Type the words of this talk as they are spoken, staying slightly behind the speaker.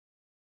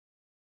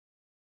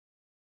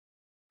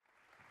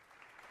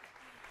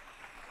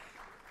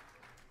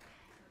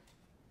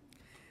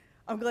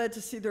I'm glad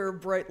to see there are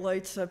bright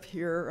lights up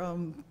here.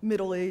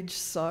 Middle age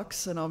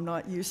sucks, and I'm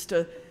not used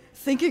to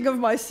thinking of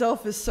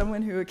myself as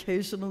someone who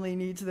occasionally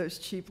needs those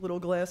cheap little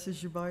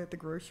glasses you buy at the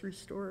grocery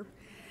store.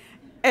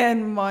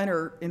 And mine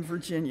are in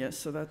Virginia,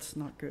 so that's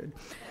not good.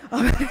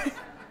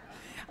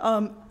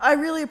 I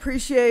really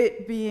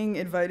appreciate being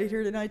invited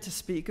here tonight to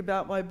speak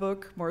about my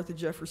book, Martha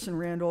Jefferson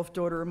Randolph,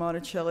 Daughter of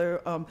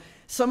Monticello.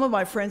 Some of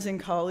my friends and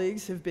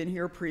colleagues have been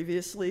here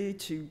previously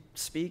to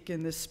speak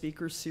in this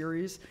speaker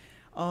series.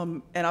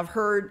 And I've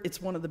heard it's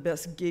one of the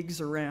best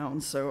gigs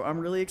around, so I'm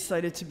really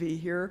excited to be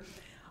here.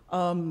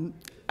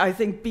 I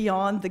think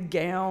Beyond the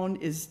Gown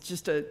is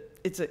just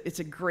it's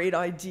a great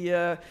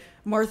idea.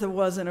 Martha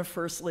wasn't a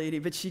first lady,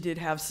 but she did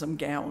have some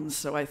gowns,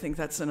 so I think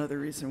that's another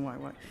reason why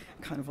I'm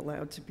kind of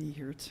allowed to be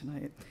here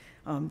tonight.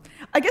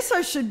 I guess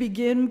I should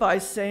begin by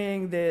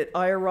saying that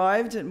I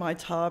arrived at my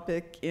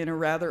topic in a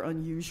rather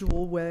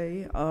unusual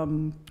way.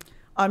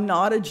 I'm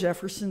not a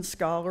Jefferson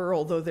scholar,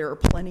 although there are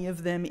plenty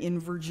of them in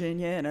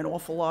Virginia, and an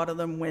awful lot of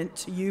them went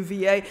to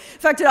UVA. In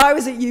fact, if I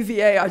was at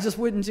UVA, I just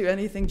wouldn't do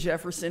anything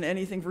Jefferson,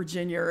 anything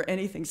Virginia, or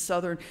anything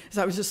Southern, because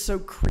I was just so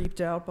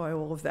creeped out by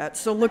all of that.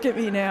 So look at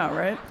me now,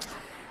 right?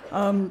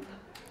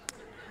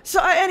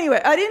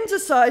 Anyway, I didn't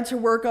decide to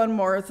work on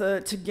Martha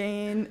to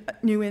gain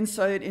new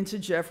insight into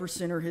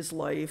Jefferson or his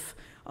life,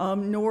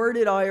 nor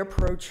did I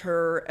approach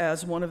her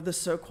as one of the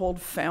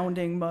so-called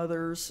founding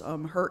mothers.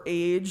 Her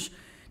age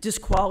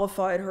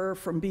disqualified her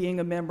from being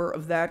a member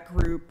of that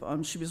group.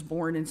 She was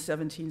born in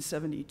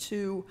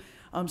 1772,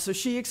 so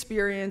she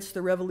experienced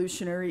the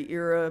Revolutionary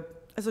era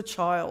as a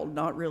child,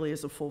 not really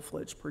as a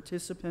full-fledged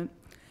participant.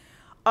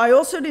 I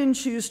also didn't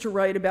choose to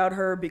write about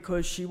her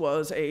because she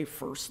was a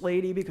first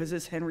lady, because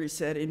as Henry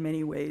said, in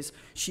many ways,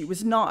 she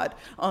was not.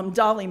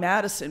 Dolly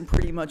Madison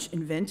pretty much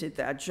invented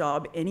that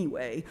job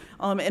anyway,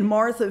 and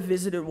Martha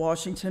visited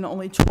Washington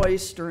only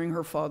twice during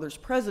her father's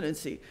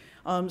presidency.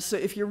 So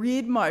if you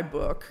read my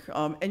book,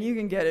 and you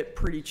can get it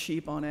pretty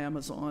cheap on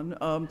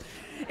Amazon,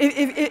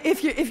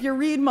 if you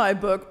read my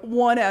book,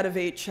 1 out of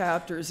 8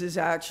 chapters is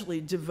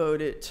actually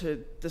devoted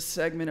to the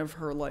segment of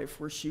her life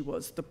where she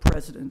was the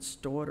president's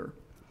daughter.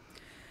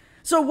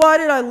 So why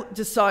did I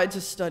decide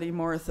to study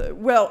Martha?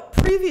 Well,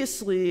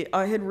 previously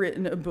I had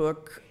written a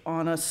book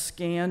on a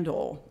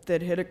scandal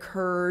that had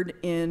occurred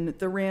in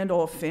the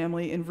Randolph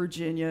family in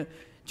Virginia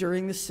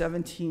during the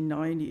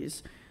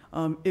 1790s.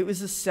 It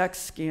was a sex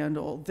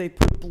scandal. They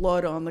put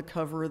blood on the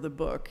cover of the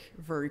book.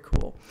 Very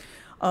cool.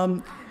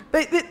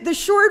 But the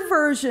short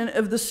version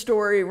of the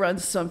story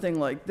runs something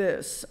like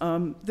this.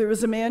 There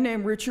was a man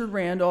named Richard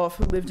Randolph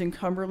who lived in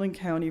Cumberland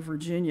County,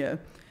 Virginia,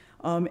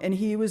 and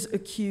he was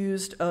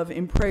accused of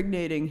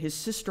impregnating his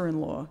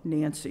sister-in-law,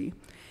 Nancy,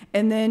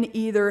 and then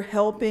either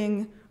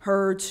helping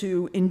her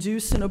to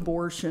induce an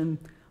abortion,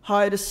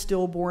 hide a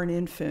stillborn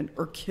infant,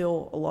 or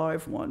kill a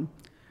live one.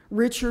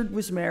 Richard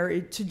was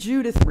married to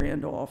Judith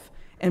Randolph,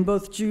 and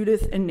both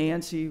Judith and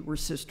Nancy were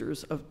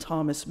sisters of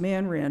Thomas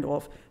Mann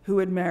Randolph, who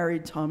had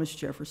married Thomas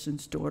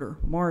Jefferson's daughter,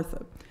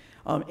 Martha.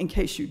 In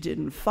case you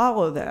didn't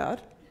follow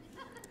that,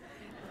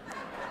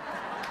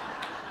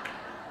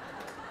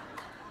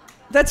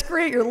 that's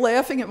great, you're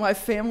laughing at my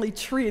family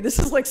tree. This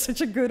is like such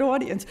a good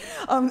audience.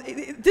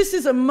 This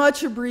is a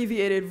much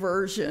abbreviated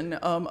version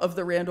of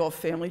the Randolph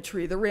family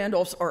tree. The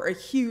Randolphs are a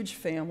huge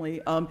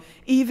family,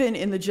 even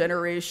in the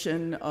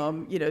generation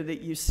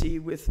that you see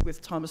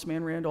with Thomas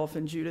Mann Randolph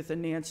and Judith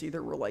and Nancy.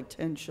 There were like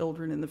 10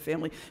 children in the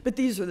family, but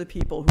these are the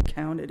people who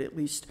counted, at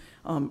least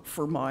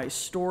for my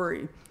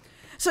story.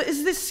 So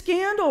as this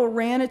scandal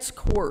ran its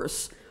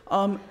course,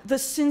 the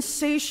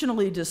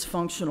sensationally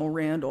dysfunctional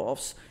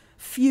Randolphs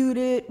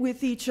feuded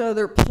with each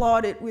other,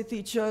 plotted with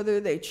each other,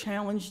 they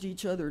challenged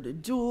each other to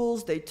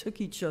duels, they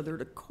took each other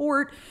to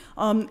court.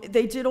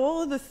 They did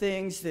all of the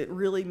things that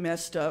really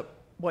messed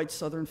up white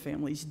Southern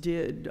families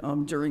did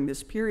during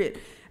this period.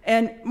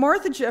 And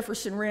Martha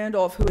Jefferson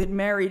Randolph, who had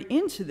married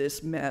into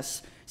this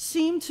mess,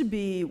 seemed to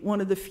be one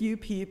of the few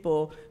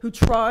people who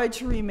tried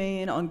to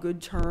remain on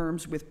good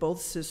terms with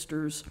both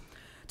sisters,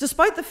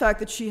 despite the fact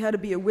that she had to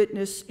be a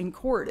witness in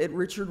court at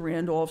Richard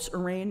Randolph's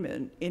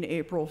arraignment in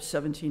April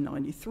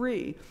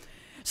 1793.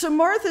 So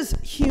Martha's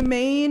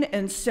humane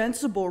and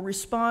sensible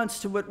response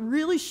to what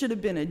really should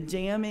have been a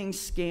damning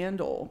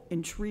scandal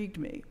intrigued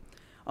me.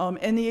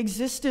 And the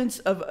existence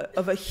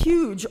of a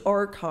huge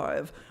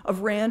archive of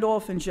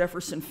Randolph and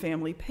Jefferson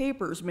family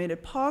papers made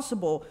it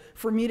possible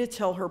for me to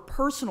tell her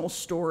personal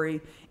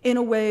story in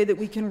a way that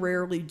we can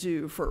rarely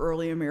do for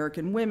early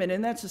American women,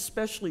 and that's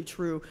especially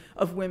true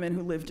of women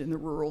who lived in the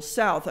rural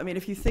South. I mean,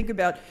 if you think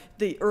about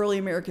the early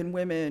American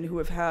women who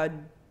have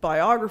had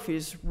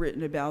biographies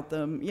written about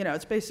them,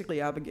 it's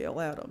basically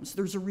Abigail Adams.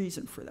 There's a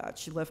reason for that.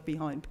 She left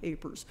behind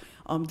papers.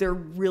 There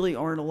really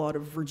aren't a lot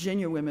of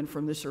Virginia women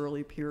from this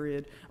early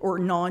period, or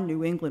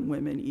non-New England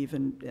women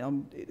even,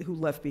 who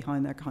left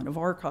behind that kind of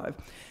archive.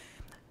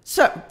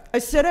 So I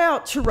set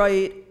out to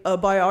write a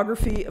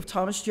biography of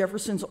Thomas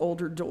Jefferson's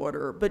older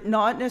daughter, but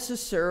not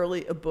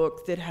necessarily a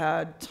book that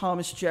had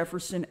Thomas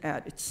Jefferson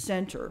at its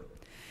center.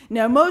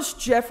 Now, most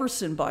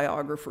Jefferson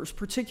biographers,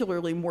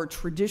 particularly more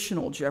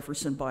traditional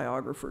Jefferson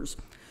biographers,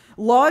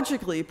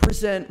 logically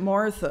present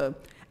Martha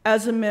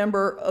as a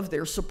member of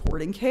their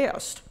supporting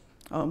cast,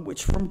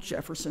 which from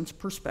Jefferson's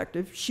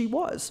perspective, she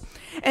was.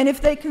 And if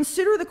they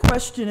consider the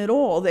question at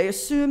all, they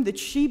assume that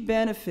she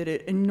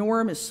benefited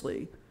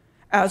enormously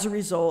as a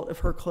result of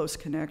her close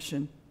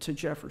connection to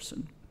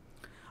Jefferson.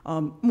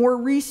 More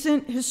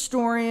recent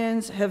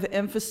historians have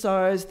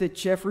emphasized that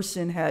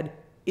Jefferson had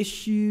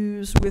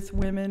issues with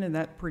women, and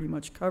that pretty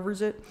much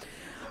covers it.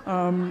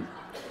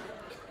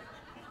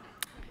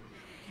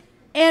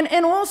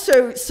 And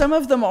also, some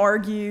of them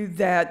argue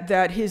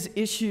that his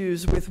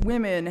issues with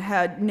women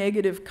had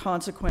negative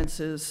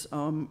consequences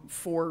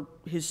for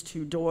his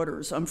two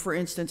daughters. For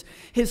instance,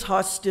 his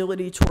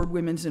hostility toward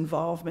women's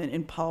involvement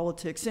in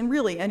politics and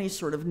really any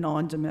sort of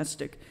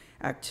non-domestic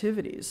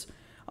activities.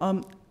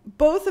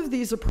 Both of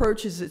these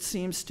approaches, it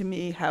seems to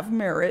me, have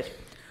merit,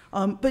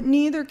 but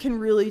neither can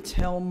really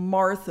tell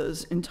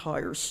Martha's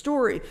entire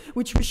story,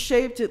 which was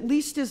shaped at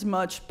least as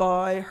much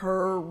by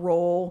her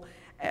role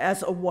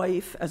as a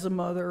wife, as a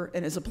mother,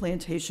 and as a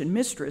plantation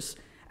mistress,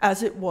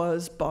 as it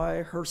was by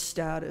her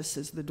status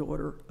as the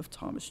daughter of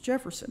Thomas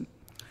Jefferson.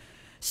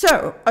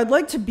 So I'd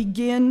like to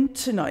begin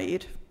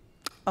tonight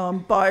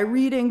by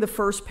reading the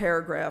first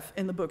paragraph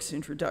in the book's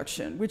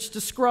introduction, which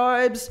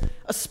describes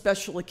a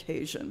special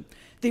occasion,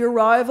 the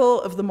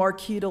arrival of the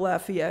Marquis de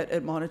Lafayette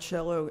at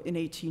Monticello in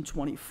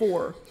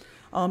 1824.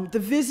 The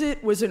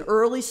visit was an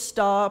early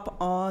stop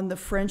on the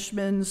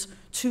Frenchman's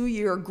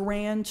two-year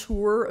grand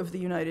tour of the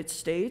United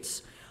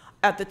States.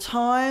 At the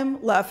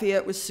time,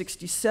 Lafayette was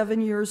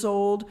 67 years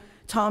old.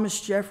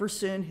 Thomas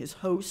Jefferson, his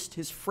host,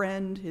 his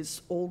friend,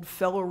 his old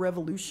fellow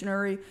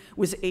revolutionary,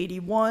 was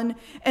 81.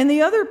 And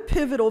the other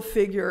pivotal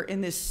figure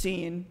in this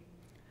scene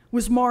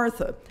was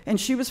Martha,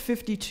 and she was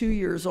 52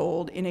 years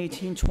old in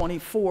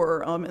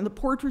 1824. And the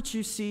portraits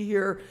you see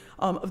here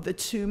of the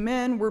two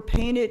men were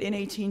painted in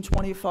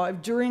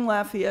 1825 during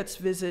Lafayette's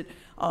visit.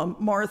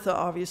 Martha,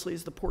 obviously,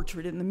 is the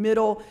portrait in the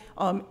middle.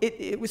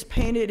 It was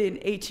painted in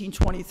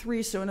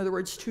 1823, so in other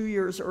words, 2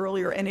 years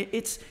earlier, and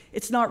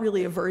it's not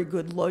really a very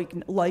good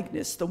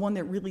likeness. The one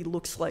that really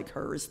looks like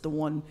her is the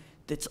one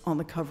that's on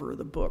the cover of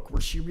the book,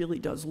 where she really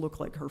does look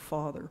like her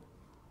father.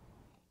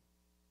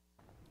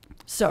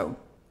 So,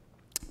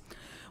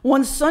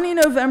 one sunny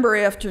November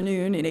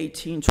afternoon in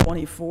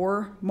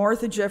 1824,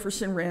 Martha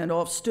Jefferson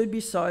Randolph stood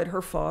beside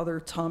her father,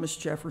 Thomas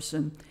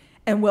Jefferson,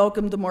 and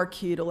welcomed the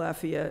Marquis de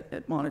Lafayette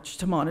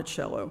to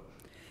Monticello.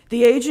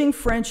 The aging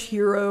French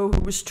hero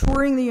who was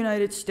touring the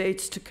United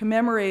States to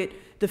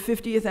commemorate the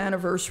 50th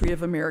anniversary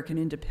of American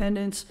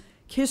independence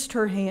kissed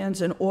her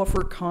hands and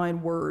offered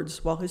kind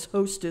words, while his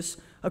hostess,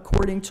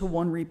 according to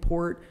one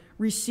report,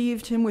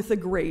 received him with a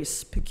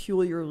grace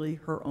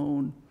peculiarly her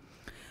own.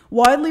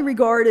 Widely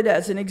regarded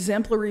as an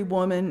exemplary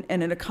woman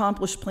and an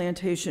accomplished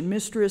plantation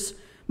mistress,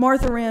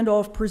 Martha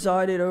Randolph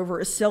presided over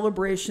a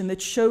celebration that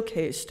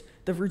showcased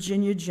the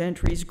Virginia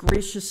gentry's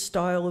gracious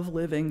style of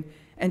living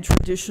and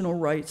traditional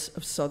rites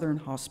of Southern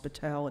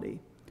hospitality.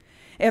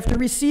 After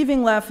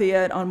receiving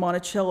Lafayette on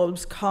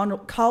Monticello's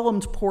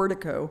columned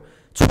portico,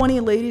 20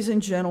 ladies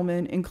and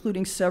gentlemen,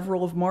 including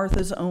several of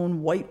Martha's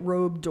own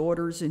white-robed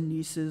daughters and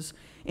nieces,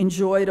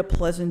 enjoyed a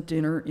pleasant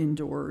dinner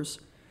indoors.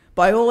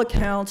 By all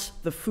accounts,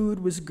 the food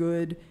was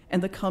good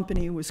and the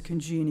company was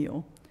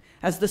congenial.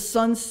 As the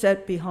sun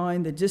set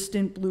behind the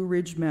distant Blue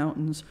Ridge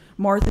Mountains,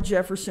 Martha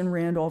Jefferson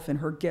Randolph and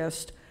her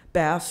guest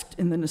basked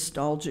in the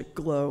nostalgic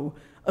glow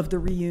of the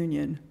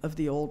reunion of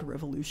the old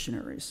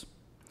revolutionaries.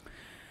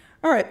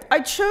 All right,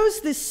 I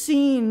chose this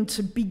scene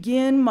to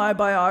begin my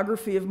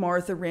biography of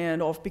Martha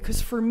Randolph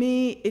because for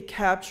me, it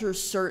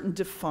captures certain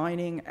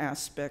defining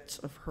aspects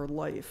of her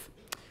life.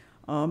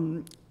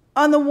 On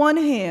the one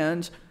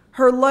hand,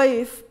 her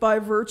life, by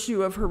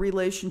virtue of her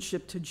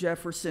relationship to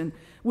Jefferson,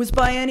 was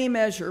by any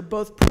measure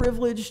both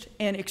privileged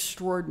and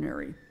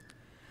extraordinary.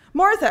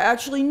 Martha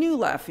actually knew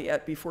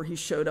Lafayette before he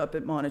showed up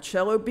at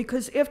Monticello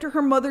because after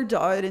her mother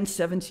died in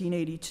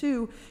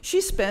 1782, she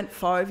spent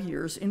 5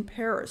 years in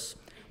Paris,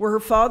 where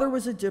her father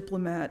was a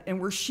diplomat and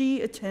where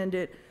she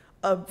attended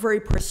a very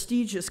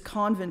prestigious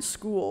convent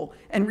school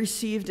and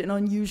received an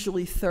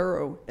unusually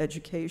thorough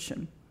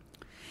education.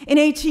 In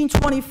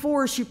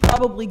 1824, she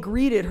probably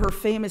greeted her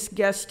famous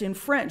guest in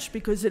French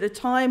because at a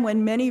time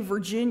when many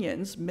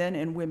Virginians, men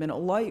and women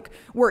alike,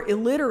 were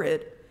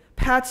illiterate,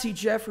 Patsy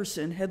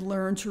Jefferson had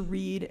learned to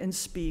read and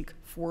speak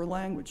 4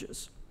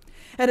 languages.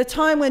 At a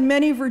time when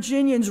many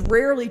Virginians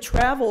rarely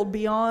traveled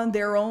beyond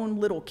their own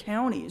little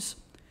counties,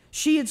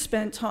 she had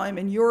spent time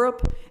in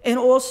Europe and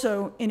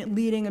also in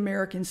leading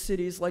American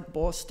cities like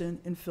Boston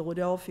and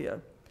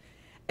Philadelphia.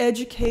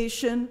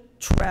 Education,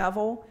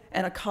 travel,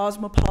 and a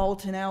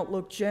cosmopolitan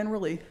outlook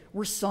generally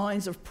were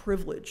signs of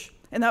privilege.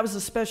 And that was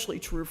especially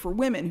true for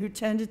women who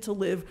tended to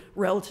live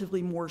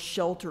relatively more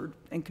sheltered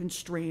and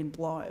constrained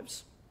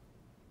lives.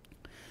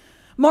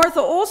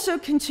 Martha also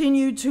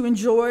continued to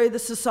enjoy the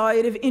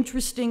society of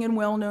interesting and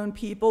well-known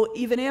people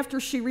even after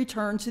she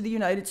returned to the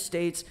United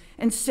States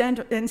and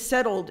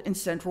settled in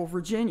Central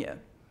Virginia.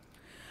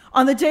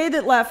 On the day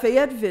that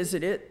Lafayette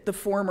visited, the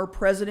former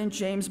President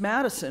James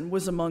Madison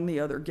was among the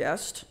other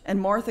guests,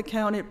 and Martha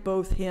counted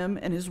both him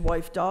and his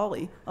wife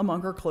Dolly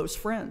among her close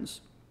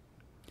friends.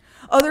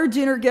 Other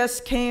dinner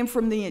guests came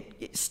from the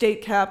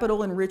state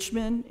capitol in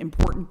Richmond,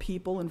 important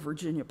people in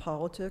Virginia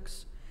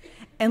politics,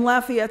 and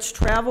Lafayette's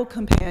travel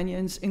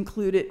companions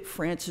included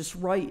Frances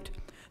Wright,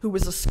 who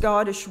was a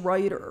Scottish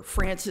writer,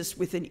 Frances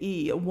with an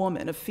E, a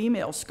woman, a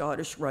female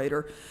Scottish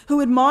writer,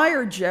 who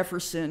admired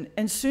Jefferson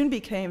and soon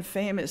became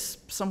famous,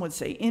 some would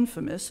say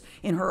infamous,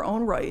 in her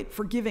own right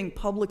for giving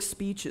public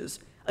speeches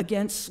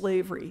against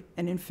slavery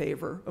and in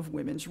favor of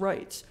women's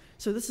rights.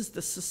 So this is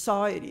the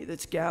society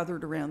that's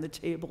gathered around the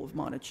table of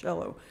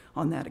Monticello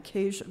on that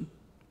occasion.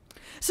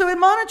 So in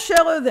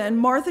Monticello then,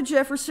 Martha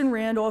Jefferson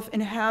Randolph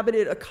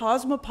inhabited a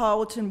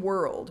cosmopolitan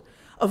world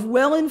of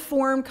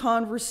well-informed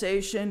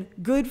conversation,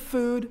 good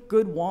food,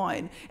 good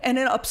wine, and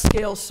an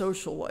upscale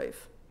social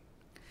life.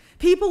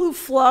 People who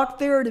flocked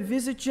there to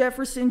visit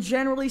Jefferson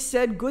generally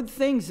said good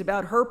things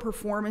about her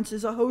performance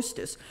as a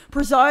hostess,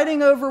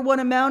 presiding over what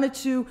amounted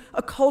to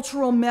a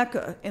cultural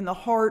mecca in the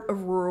heart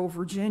of rural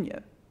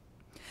Virginia.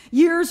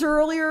 Years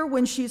earlier,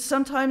 when she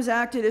sometimes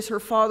acted as her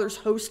father's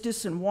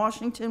hostess in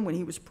Washington when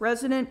he was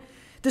president,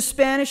 the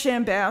Spanish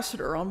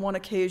ambassador on one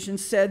occasion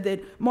said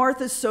that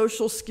Martha's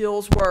social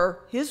skills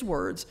were, his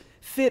words,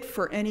 fit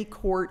for any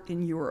court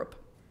in Europe.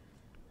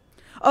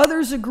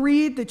 Others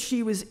agreed that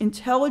she was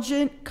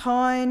intelligent,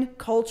 kind,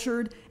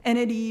 cultured, and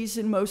at ease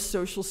in most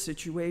social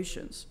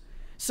situations.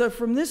 So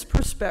from this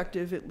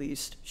perspective, at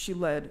least, she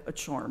led a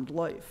charmed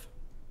life.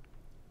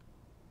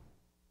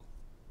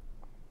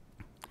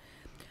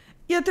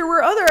 Yet there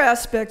were other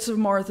aspects of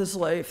Martha's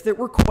life that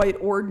were quite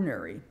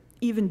ordinary,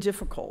 even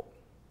difficult.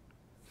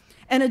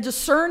 And a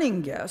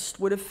discerning guest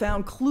would have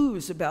found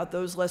clues about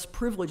those less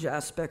privileged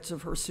aspects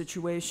of her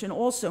situation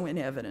also in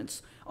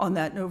evidence on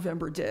that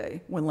November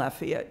day when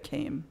Lafayette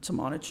came to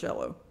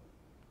Monticello.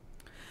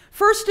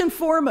 First and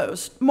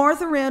foremost,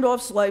 Martha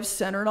Randolph's life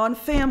centered on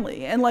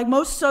family, and like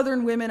most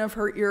Southern women of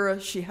her era,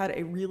 she had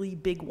a really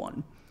big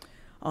one.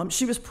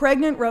 She was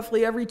pregnant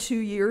roughly every 2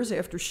 years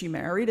after she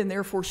married, and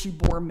therefore she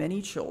bore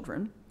many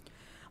children.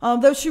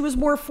 Though she was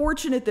more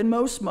fortunate than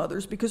most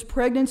mothers because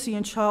pregnancy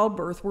and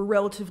childbirth were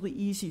relatively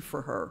easy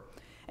for her,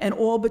 and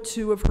all but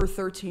 2 of her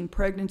 13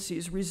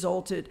 pregnancies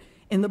resulted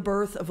in the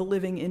birth of a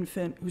living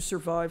infant who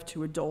survived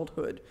to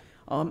adulthood.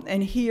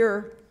 And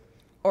here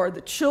are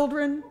the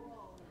children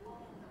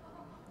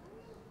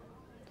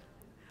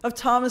of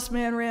Thomas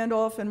Mann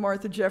Randolph and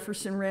Martha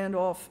Jefferson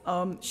Randolph.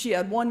 She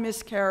had 1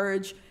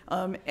 miscarriage,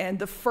 and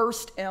the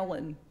first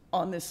Ellen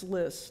on this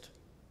list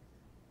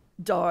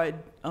died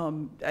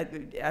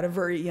at a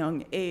very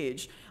young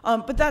age.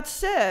 But that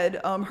said,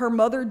 her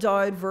mother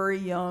died very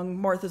young.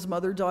 Martha's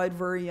mother died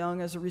very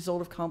young as a result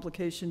of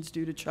complications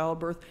due to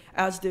childbirth,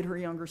 as did her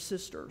younger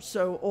sister.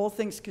 So all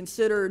things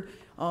considered,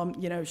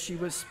 she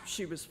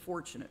was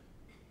fortunate.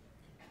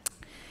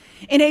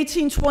 In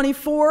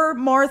 1824,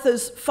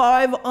 Martha's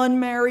 5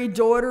 unmarried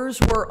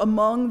daughters were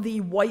among the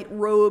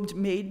white-robed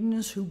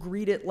maidens who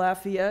greeted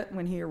Lafayette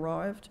when he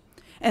arrived.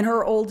 And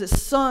her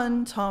oldest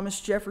son, Thomas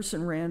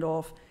Jefferson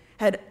Randolph,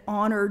 had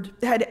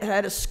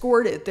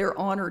escorted their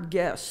honored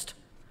guest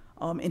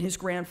in his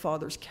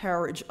grandfather's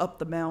carriage up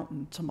the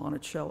mountain to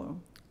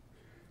Monticello.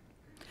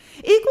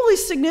 Equally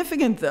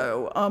significant,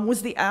 though,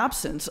 was the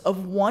absence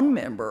of one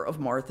member of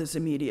Martha's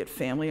immediate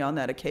family on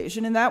that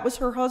occasion, and that was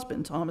her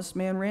husband, Thomas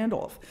Mann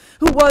Randolph,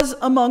 who was,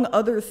 among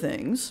other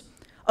things,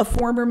 a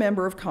former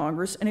member of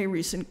Congress and a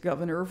recent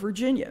governor of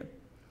Virginia.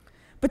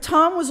 But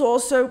Tom was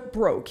also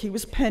broke. He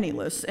was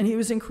penniless, and he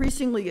was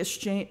increasingly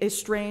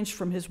estranged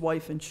from his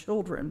wife and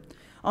children.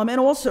 And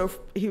also,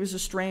 he was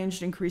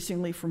estranged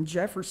increasingly from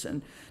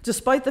Jefferson,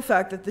 despite the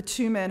fact that the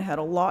 2 men had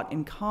a lot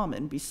in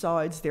common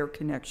besides their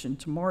connection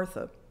to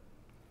Martha.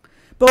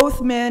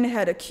 Both men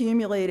had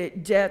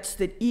accumulated debts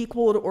that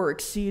equaled or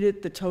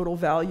exceeded the total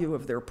value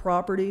of their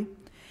property.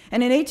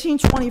 And in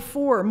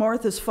 1824,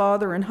 Martha's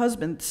father and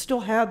husband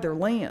still had their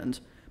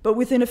land, but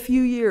within a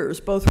few years,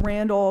 both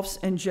Randolph's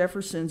and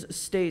Jefferson's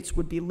estates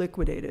would be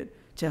liquidated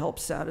to help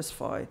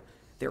satisfy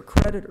their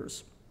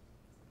creditors.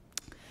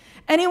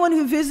 Anyone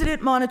who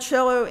visited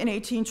Monticello in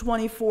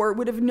 1824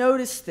 would have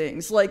noticed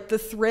things like the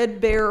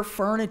threadbare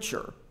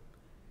furniture,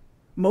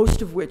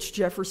 most of which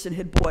Jefferson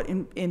had bought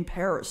in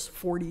Paris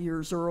 40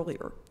 years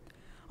earlier.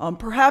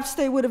 Perhaps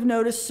they would have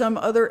noticed some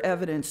other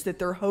evidence that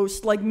their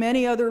host, like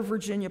many other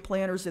Virginia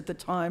planters at the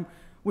time,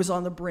 was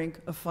on the brink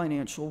of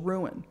financial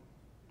ruin.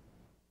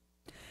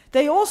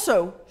 They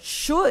also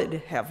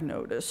should have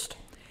noticed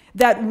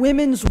that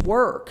women's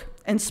work,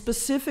 and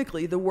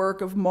specifically the work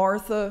of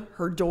Martha,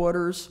 her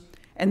daughters,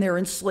 and their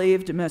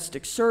enslaved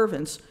domestic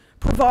servants,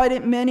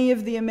 provided many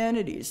of the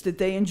amenities that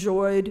they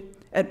enjoyed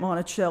at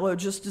Monticello,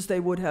 just as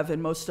they would have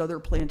in most other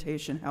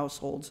plantation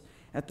households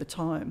at the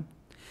time.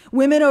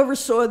 Women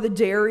oversaw the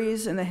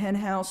dairies and the hen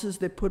houses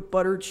that put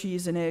butter,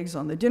 cheese, and eggs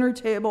on the dinner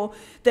table.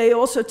 They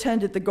also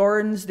tended the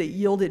gardens that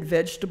yielded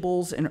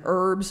vegetables and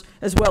herbs,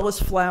 as well as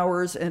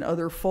flowers and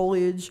other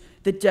foliage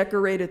that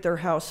decorated their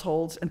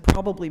households and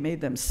probably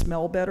made them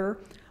smell better.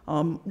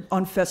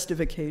 on festive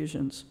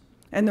occasions.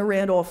 And the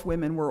Randolph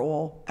women were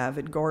all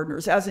avid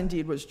gardeners, as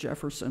indeed was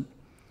Jefferson.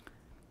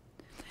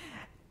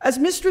 As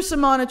mistress of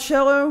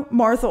Monticello,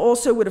 Martha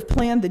also would have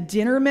planned the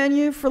dinner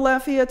menu for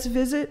Lafayette's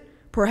visit,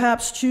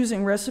 perhaps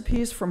choosing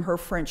recipes from her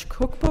French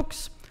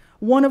cookbooks,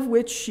 one of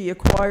which she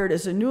acquired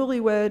as a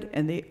newlywed,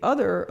 and the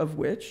other of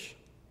which,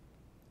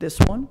 this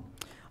one,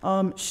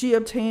 she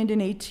obtained in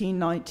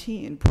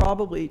 1819,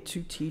 probably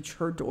to teach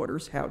her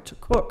daughters how to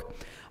cook.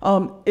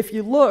 If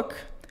you look,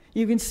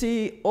 you can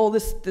see all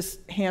this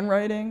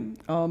handwriting.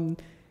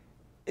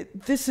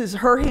 This is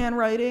her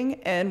handwriting,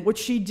 and what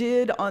she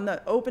did on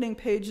the opening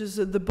pages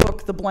of the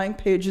book, the blank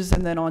pages,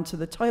 and then onto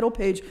the title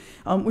page,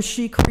 was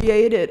she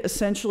created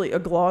essentially a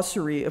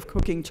glossary of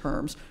cooking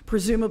terms,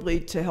 presumably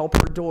to help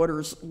her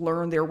daughters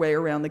learn their way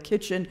around the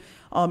kitchen,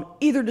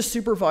 either to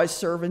supervise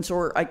servants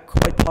or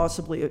quite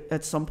possibly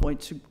at some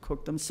point to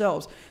cook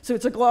themselves. So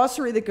it's a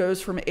glossary that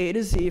goes from A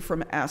to Z,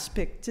 from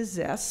aspic to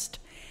zest.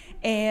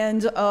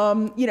 And,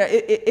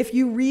 if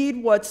you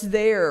read what's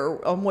there,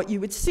 what you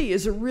would see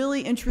is a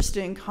really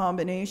interesting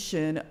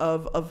combination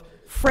of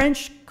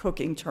French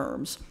cooking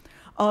terms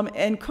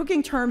and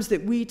cooking terms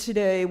that we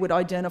today would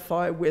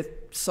identify with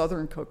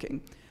Southern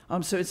cooking.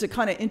 So it's a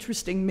kind of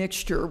interesting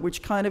mixture,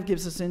 which kind of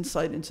gives us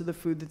insight into the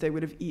food that they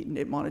would have eaten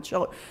at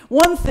Monticello.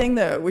 One thing,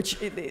 though, which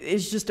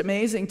is just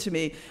amazing to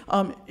me,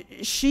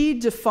 she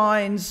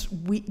defines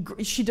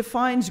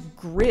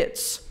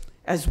grits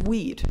as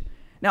wheat.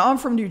 Now, I'm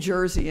from New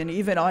Jersey, and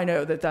even I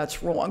know that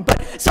that's wrong.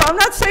 So I'm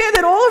not saying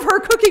that all of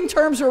her cooking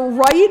terms are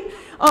right,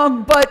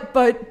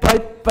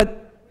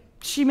 but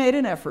she made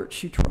an effort.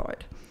 She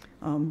tried.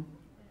 Men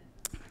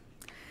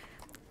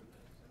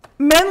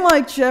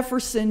like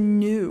Jefferson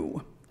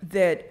knew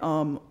that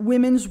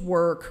women's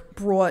work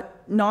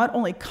brought not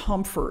only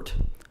comfort,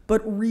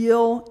 but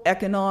real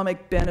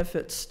economic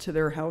benefits to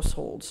their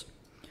households.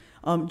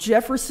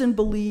 Jefferson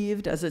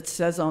believed, as it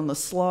says on the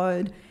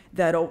slide,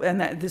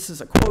 that this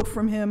is a quote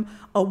from him,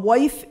 "A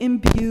wife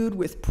imbued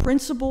with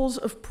principles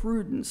of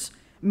prudence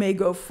may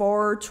go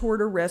far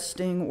toward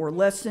arresting or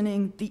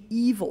lessening the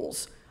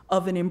evils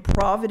of an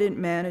improvident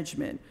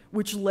management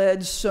which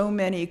led so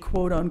many,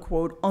 quote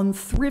unquote,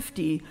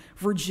 unthrifty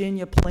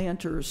Virginia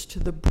planters to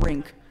the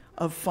brink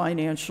of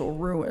financial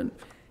ruin."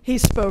 He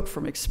spoke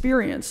from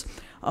experience.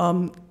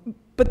 But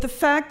the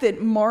fact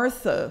that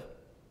Martha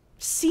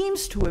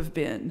seems to have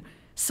been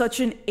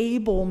such an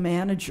able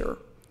manager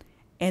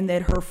and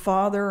that her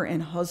father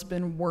and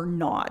husband were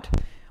not,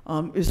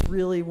 is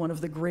really one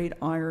of the great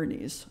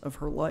ironies of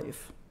her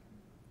life.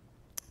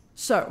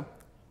 So,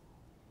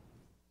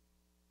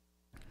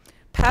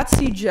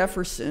 Patsy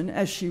Jefferson,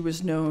 as she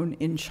was known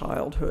in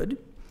childhood,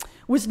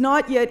 was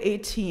not yet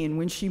 18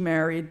 when she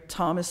married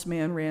Thomas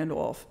Mann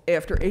Randolph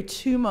after a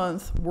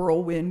 2-month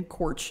whirlwind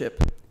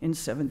courtship in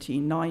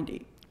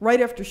 1790, right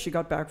after she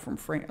got back from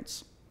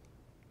France.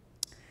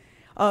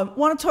 I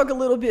want to talk a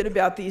little bit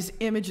about these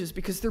images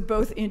because they're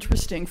both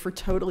interesting for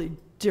totally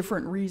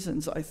different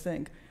reasons, I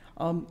think.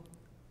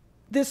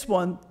 This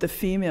one, the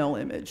female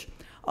image.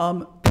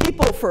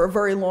 People for a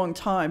very long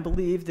time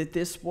believed that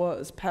this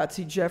was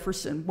Patsy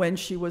Jefferson when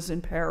she was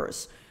in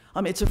Paris.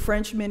 It's a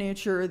French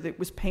miniature that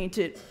was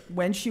painted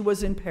when she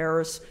was in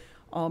Paris,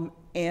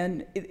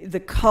 and the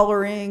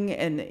coloring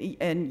and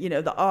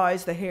the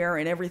eyes, the hair,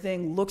 and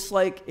everything looks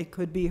like it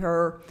could be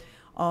her.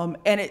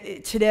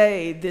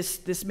 Today,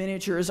 this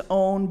miniature is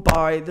owned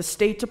by the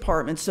State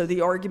Department. So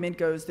the argument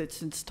goes that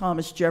since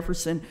Thomas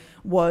Jefferson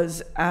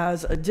was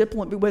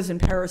in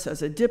Paris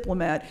as a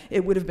diplomat,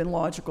 it would have been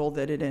logical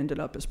that it ended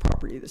up as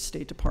property of the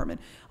State Department.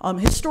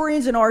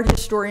 Historians and art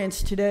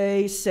historians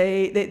today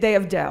say they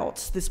have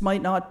doubts. This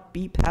might not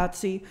be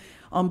Patsy,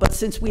 but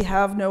since we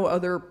have no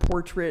other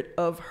portrait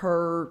of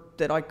her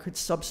that I could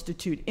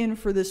substitute in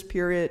for this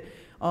period,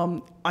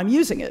 I'm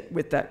using it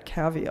with that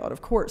caveat,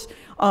 of course.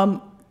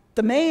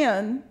 The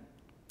man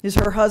is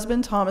her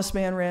husband, Thomas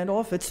Mann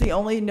Randolph. It's the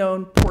only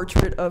known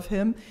portrait of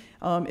him.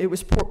 It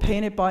was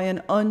painted by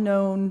an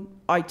unknown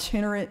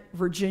itinerant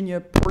Virginia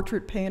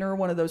portrait painter,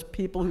 one of those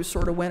people who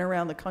sort of went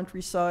around the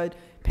countryside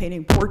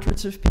painting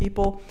portraits of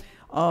people.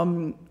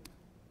 And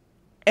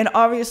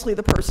obviously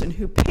the person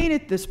who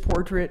painted this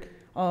portrait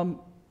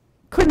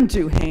couldn't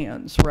do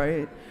hands,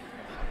 right?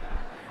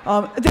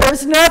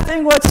 There's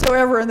nothing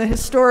whatsoever in the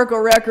historical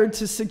record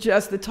to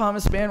suggest that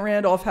Thomas Mann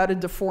Randolph had a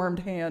deformed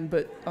hand,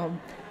 but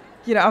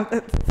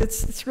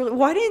it's really,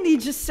 why didn't he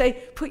just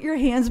say, put your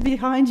hands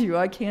behind you,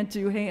 I can't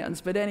do hands?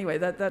 But anyway,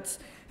 that's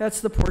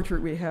the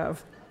portrait we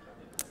have.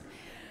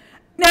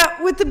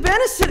 Now, with the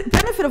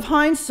benefit of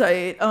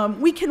hindsight,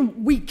 we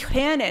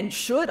can and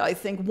should, I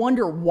think,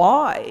 wonder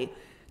why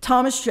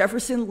Thomas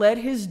Jefferson let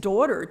his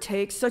daughter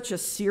take such a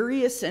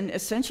serious and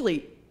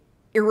essentially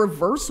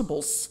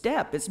irreversible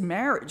step as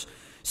marriage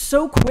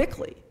so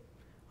quickly.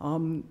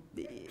 And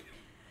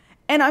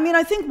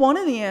I think one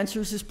of the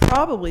answers is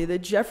probably that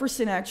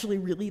Jefferson actually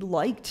really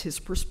liked his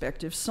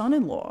prospective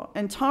son-in-law.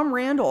 And Tom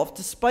Randolph,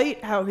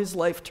 despite how his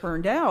life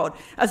turned out,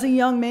 as a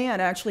young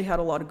man actually had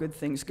a lot of good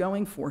things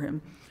going for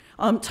him.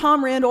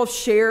 Tom Randolph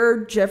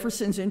shared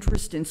Jefferson's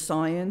interest in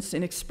science,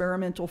 in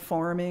experimental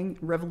farming,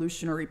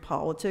 revolutionary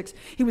politics.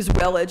 He was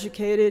well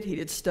educated. He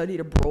had studied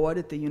abroad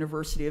at the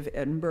University of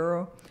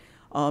Edinburgh.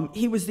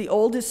 He was the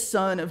oldest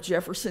son of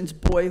Jefferson's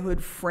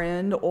boyhood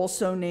friend,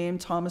 also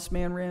named Thomas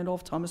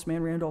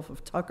Randolph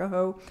of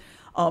Tuckahoe,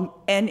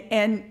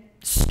 and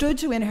stood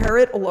to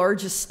inherit a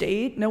large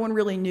estate. No one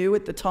really knew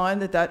at the time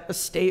that that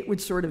estate would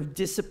sort of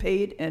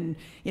dissipate and,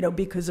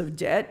 because of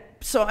debt.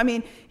 So, I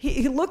mean,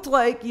 he looked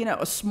like,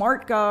 a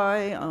smart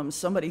guy,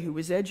 somebody who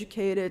was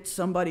educated,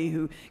 somebody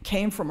who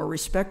came from a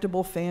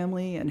respectable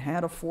family and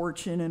had a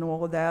fortune and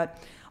all of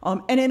that.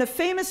 And in a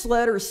famous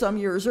letter some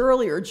years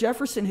earlier,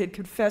 Jefferson had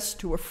confessed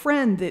to a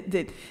friend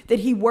that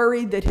he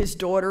worried that his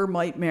daughter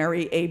might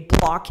marry a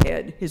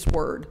blockhead, his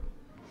word.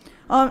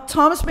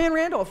 Thomas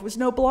Randolph was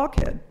no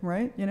blockhead,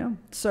 right?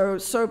 So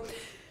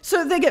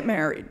they get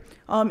married.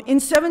 In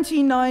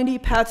 1790,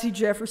 Patsy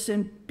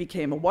Jefferson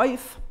became a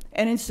wife,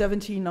 and in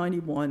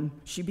 1791,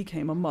 she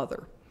became a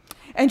mother.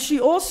 And she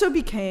also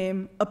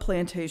became a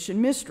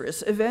plantation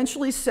mistress,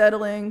 eventually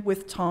settling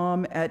with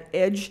Tom at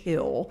Edge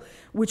Hill,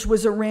 which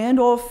was a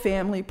Randolph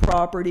family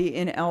property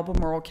in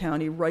Albemarle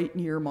County, right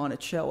near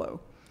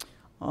Monticello.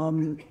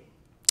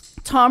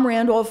 Tom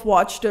Randolph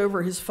watched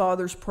over his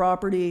father's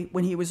property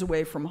when he was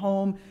away from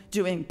home,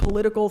 doing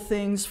political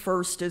things,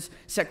 first as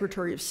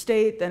Secretary of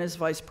State, then as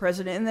Vice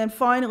President, and then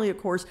finally, of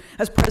course,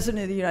 as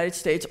President of the United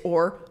States,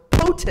 or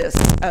POTUS,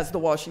 as the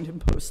Washington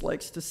Post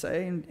likes to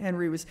say. And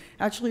Henry was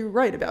actually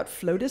right about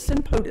FLOTUS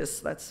and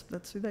POTUS.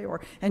 That's who they are.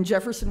 And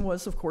Jefferson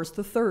was, of course,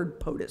 the third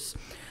POTUS.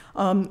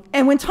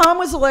 And when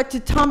Thomas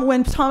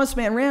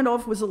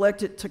Randolph was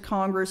elected to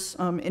Congress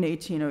in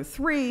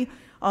 1803,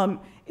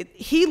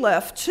 he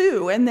left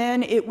too, and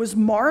then it was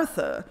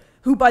Martha,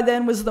 who by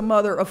then was the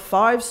mother of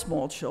 5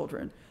 small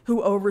children,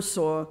 who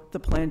oversaw the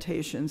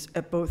plantations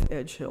at both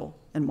Edge Hill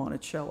and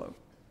Monticello.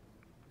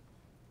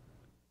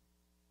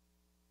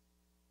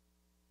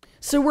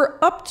 So we're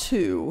up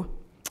to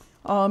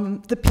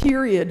the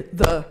period,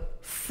 the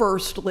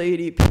First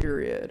Lady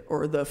period,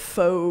 or the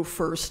faux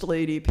First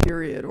Lady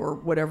period, or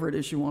whatever it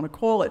is you want to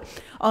call it.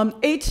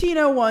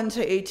 1801 to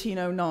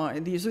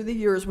 1809, these are the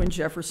years when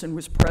Jefferson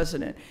was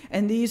president.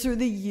 And these are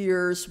the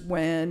years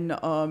when,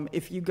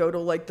 if you go to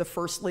like the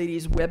First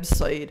Lady's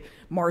website,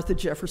 Martha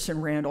Jefferson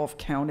Randolph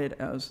counted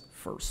as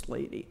First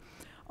Lady.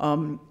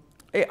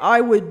 I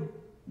would,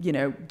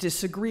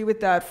 disagree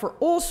with that for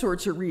all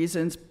sorts of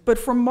reasons, but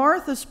from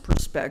Martha's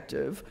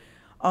perspective,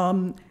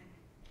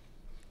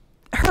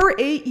 her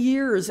 8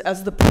 years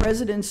as the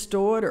president's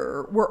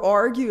daughter were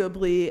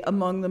arguably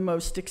among the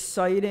most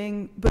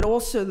exciting, but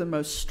also the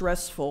most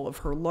stressful of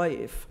her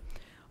life.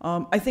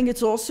 I think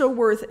it's also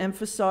worth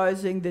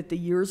emphasizing that the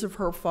years of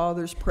her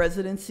father's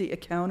presidency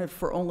accounted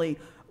for only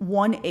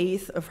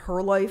 1/8 of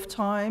her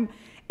lifetime,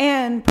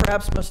 and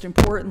perhaps most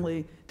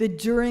importantly, that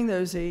during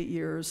those 8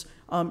 years,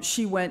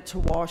 she went to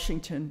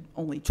Washington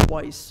only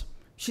twice.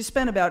 She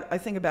spent about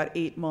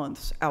 8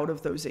 months out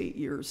of those 8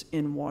 years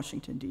in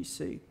Washington,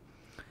 D.C.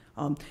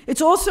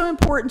 It's also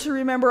important to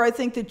remember, I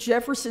think, that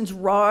Jefferson's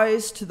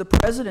rise to the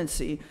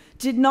presidency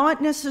did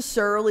not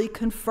necessarily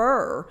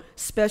confer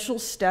special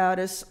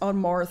status on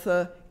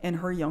Martha and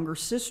her younger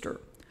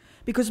sister,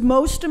 because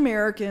most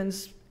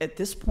Americans, at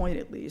this point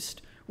at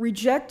least,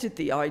 rejected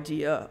the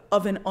idea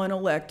of an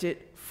unelected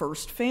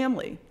first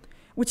family,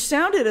 which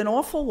sounded an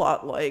awful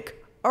lot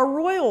like a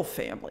royal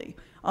family.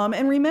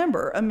 And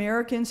remember,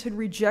 Americans had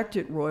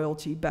rejected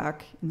royalty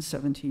back in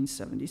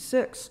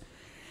 1776.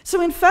 So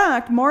in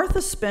fact,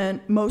 Martha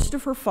spent most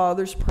of her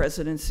father's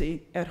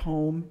presidency at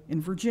home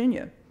in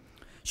Virginia.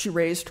 She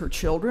raised her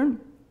children,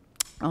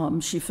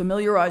 she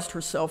familiarized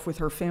herself with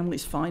her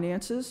family's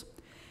finances,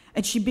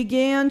 and she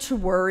began to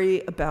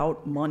worry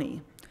about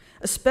money,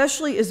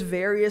 especially as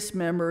various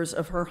members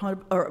of her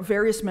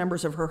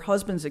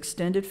husband's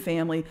extended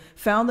family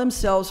found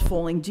themselves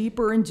falling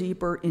deeper and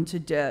deeper into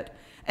debt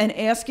and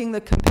asking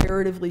the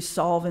comparatively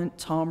solvent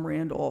Tom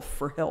Randolph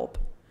for help.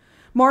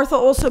 Martha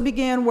also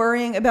began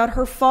worrying about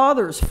her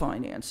father's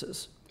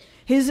finances.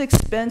 His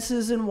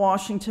expenses in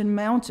Washington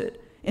mounted,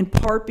 in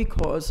part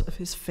because of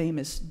his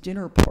famous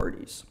dinner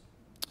parties.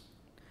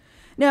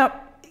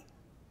 Now,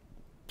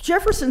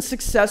 Jefferson's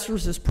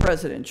successors as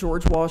president,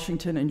 George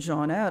Washington and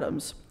John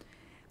Adams,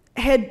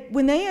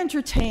 when they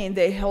entertained,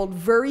 they held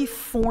very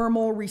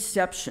formal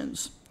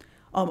receptions.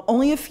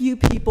 Only a few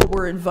people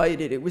were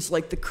invited. It was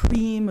like the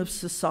cream of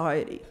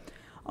society.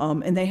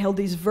 And they held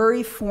these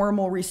very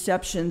formal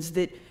receptions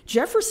that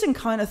Jefferson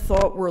kind of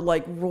thought were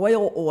like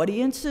royal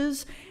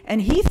audiences,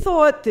 and he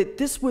thought that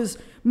this was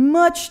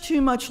much too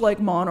much like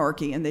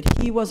monarchy and that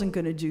he wasn't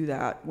going to do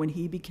that when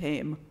he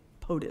became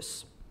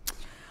POTUS.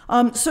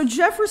 So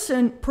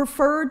Jefferson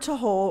preferred to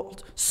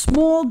hold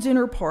small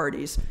dinner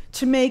parties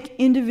to make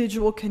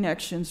individual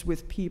connections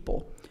with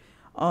people.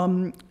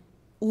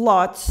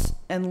 Lots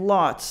and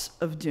lots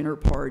of dinner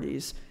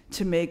parties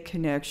to make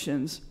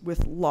connections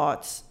with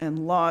lots and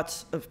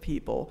lots of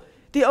people,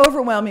 the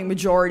overwhelming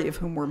majority of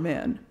whom were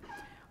men.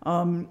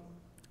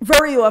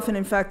 Very often,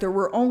 in fact, there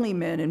were only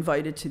men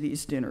invited to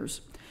these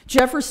dinners.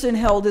 Jefferson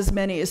held as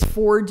many as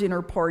 4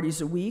 dinner parties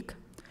a week.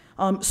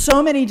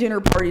 So many dinner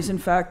parties, in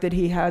fact, that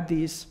he had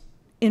these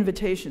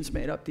invitations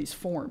made up, these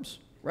forms,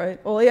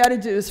 right? All he had to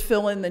do is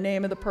fill in the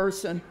name of the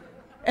person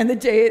and the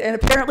date, and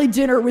apparently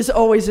dinner was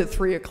always at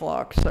 3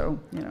 o'clock, so,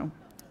 you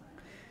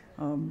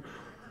know.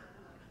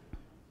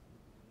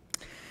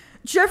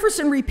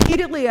 Jefferson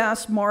repeatedly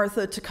asked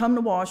Martha to come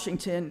to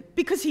Washington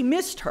because he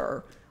missed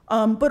her,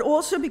 but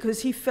also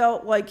because he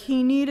felt like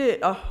he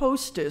needed a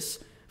hostess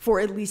for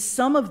at least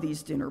some of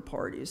these dinner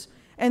parties.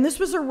 And this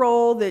was a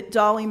role that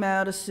Dolly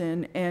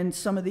Madison and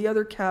some of the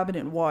other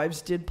cabinet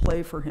wives did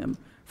play for him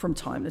from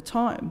time to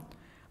time.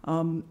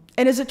 And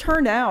as it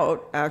turned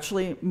out,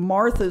 actually,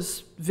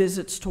 Martha's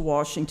visits to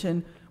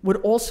Washington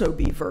would also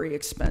be very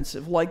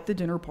expensive, like the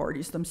dinner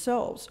parties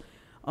themselves.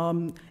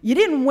 You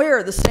didn't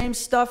wear the same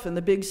stuff in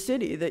the big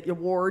city that you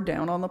wore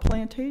down on the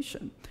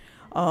plantation.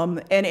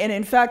 And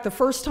in fact, the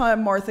first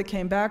time Martha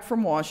came back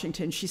from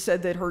Washington, she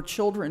said that her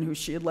children, who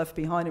she had left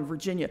behind in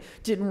Virginia,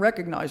 didn't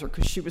recognize her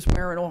because she was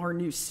wearing all her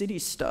new city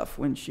stuff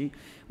when she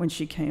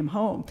came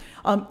home.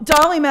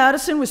 Dolly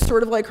Madison was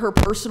sort of like her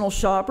personal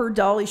shopper.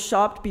 Dolly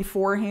shopped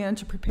beforehand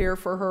to prepare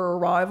for her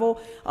arrival,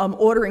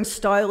 ordering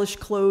stylish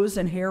clothes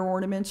and hair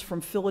ornaments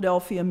from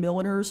Philadelphia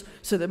milliners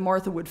so that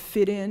Martha would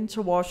fit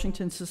into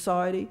Washington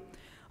society.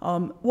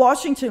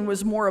 Washington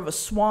was more of a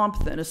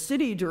swamp than a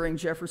city during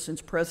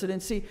Jefferson's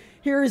presidency.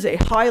 Here is a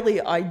highly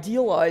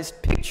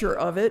idealized picture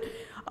of it.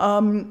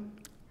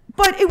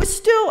 But it was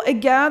still a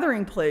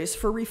gathering place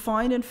for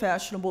refined and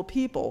fashionable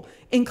people,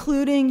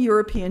 including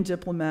European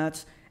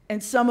diplomats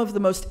and some of the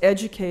most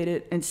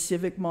educated and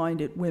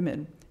civic-minded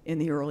women in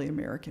the early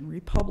American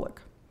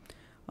Republic.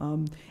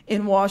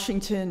 In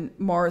Washington,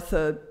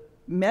 Martha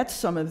met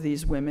some of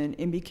these women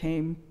and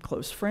became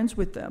close friends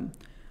with them.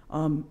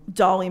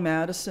 Dolly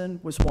Madison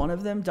was one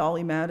of them.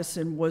 Dolly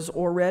Madison was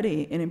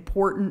already an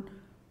important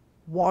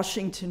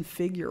Washington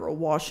figure, a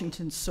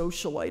Washington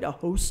socialite, a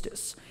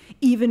hostess,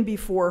 even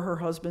before her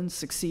husband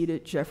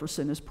succeeded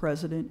Jefferson as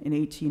president in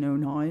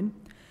 1809.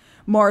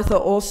 Martha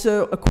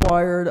also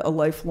acquired a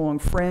lifelong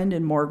friend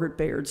in Margaret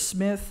Bayard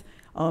Smith,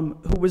 who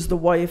was the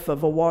wife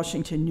of a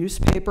Washington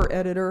newspaper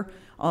editor,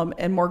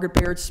 and Margaret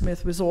Bayard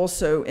Smith was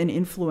also an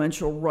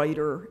influential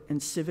writer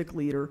and civic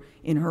leader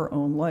in her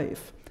own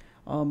life.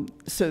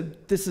 So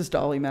this is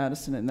Dolly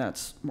Madison, and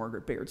that's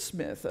Margaret Bayard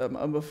Smith,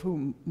 of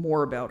whom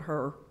more about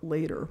her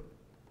later.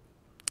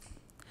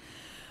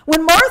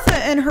 When Martha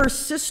and her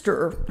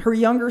sister, her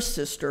younger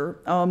sister,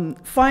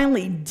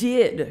 finally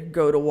did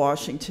go to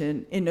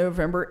Washington in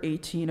November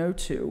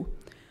 1802,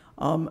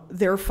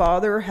 their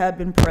father had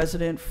been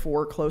president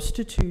for close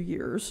to 2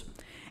 years,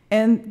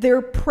 and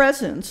their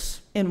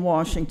presence in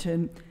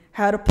Washington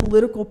had a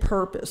political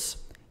purpose,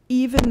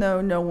 even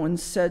though no one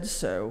said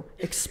so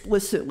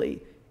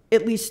explicitly,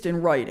 at least in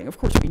writing. Of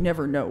course, we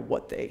never know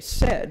what they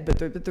said,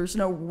 but there's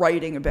no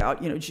writing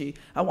about, you know, gee,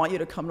 I want you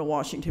to come to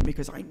Washington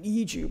because I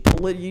need you.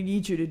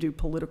 Need you to do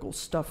political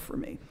stuff for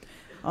me.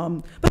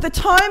 But the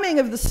timing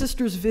of the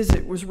sisters'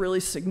 visit was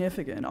really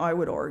significant, I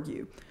would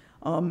argue.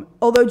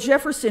 Although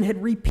Jefferson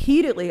had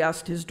repeatedly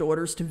asked his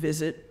daughters to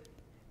visit,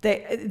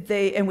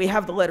 and we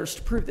have the letters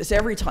to prove this,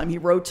 every time he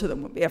wrote to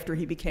them after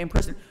he became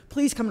president,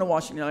 please come to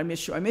Washington, I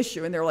miss you.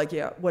 And they're like,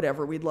 yeah,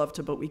 whatever, we'd love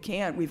to, but we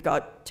can't. We've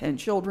got 10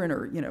 children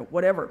or, you know,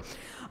 whatever.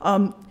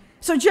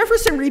 So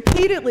Jefferson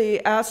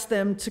repeatedly asked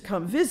them to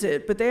come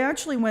visit, but they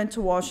actually went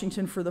to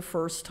Washington for the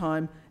first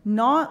time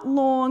not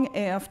long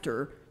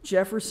after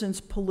Jefferson's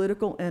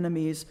political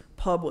enemies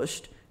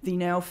published the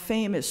now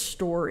famous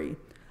story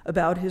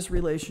about his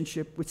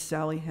relationship with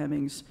Sally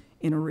Hemings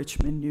in a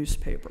Richmond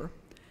newspaper.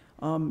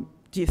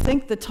 Do you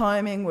think the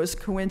timing was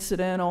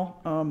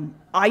coincidental?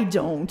 I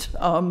don't.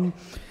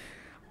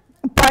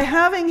 By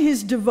having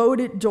his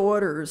devoted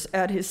daughters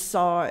at his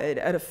side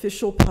at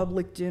official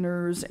public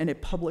dinners and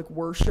at public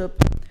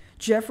worship,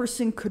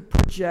 Jefferson could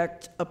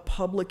project a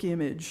public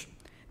image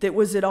that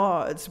was at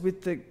odds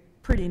with the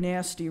pretty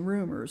nasty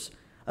rumors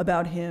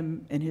about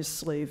him and his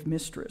slave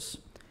mistress.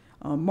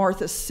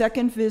 Martha's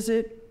second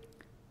visit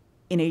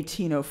in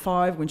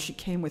 1805, when she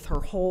came with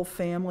her whole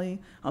family,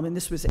 and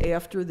this was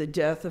after the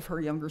death of her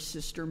younger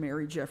sister,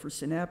 Mary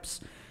Jefferson Epps,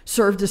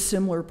 served a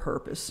similar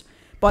purpose.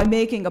 By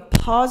making a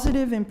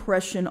positive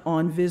impression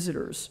on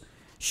visitors,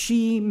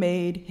 she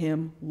made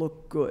him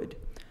look good.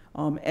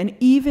 And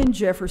even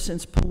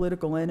Jefferson's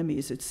political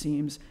enemies, it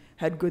seems,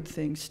 had good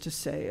things to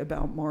say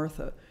about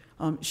Martha.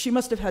 She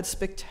must have had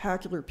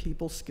spectacular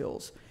people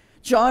skills.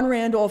 John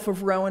Randolph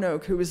of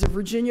Roanoke, who was a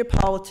Virginia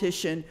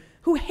politician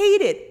who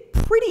hated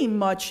pretty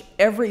much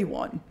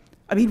everyone.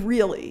 I mean,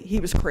 really, he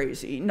was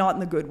crazy, not in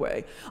the good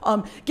way.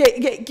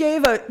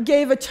 Gave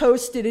a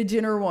toast at a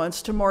dinner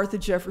once to Martha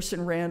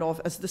Jefferson Randolph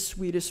as the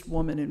sweetest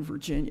woman in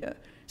Virginia.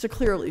 So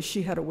clearly,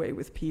 she had a way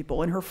with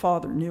people, and her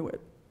father knew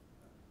it.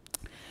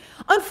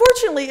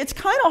 Unfortunately, it's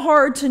kind of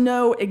hard to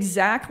know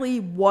exactly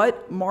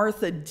what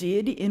Martha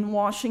did in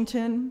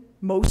Washington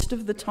most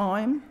of the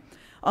time,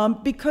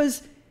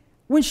 because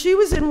when she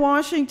was in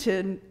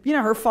Washington, you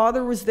know, her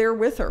father was there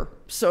with her,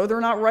 so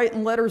they're not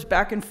writing letters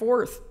back and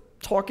forth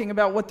talking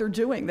about what they're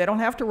doing. They don't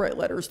have to write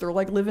letters. They're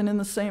like living in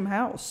the same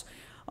house.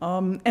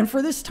 And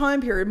for this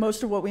time period,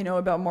 most of what we know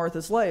about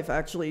Martha's life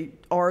actually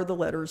are the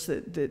letters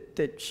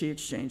that she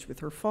exchanged with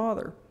her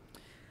father.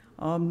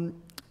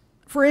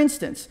 For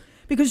instance,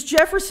 because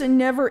Jefferson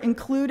never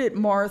included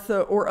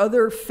Martha or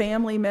other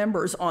family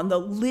members on the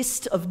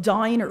list of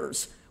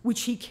diners,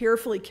 which he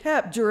carefully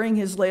kept during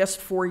his last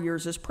 4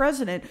 years as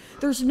president,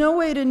 there's no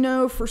way to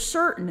know for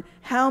certain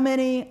how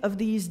many of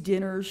these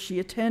dinners she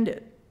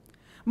attended.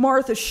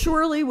 Martha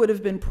surely would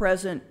have been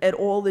present at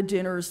all the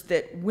dinners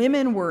that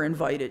women were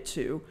invited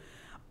to,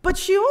 but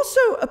she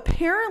also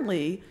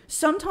apparently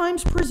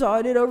sometimes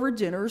presided over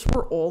dinners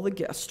where all the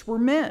guests were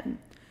men.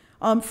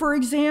 For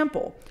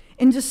example,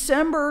 in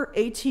December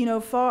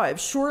 1805,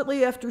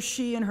 shortly after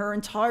she and her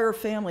entire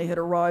family had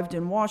arrived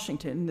in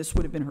Washington, and this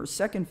would have been her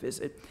second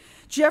visit,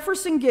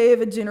 Jefferson gave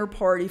a dinner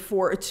party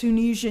for a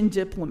Tunisian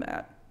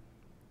diplomat.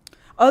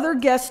 Other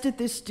guests at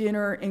this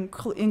dinner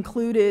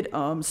included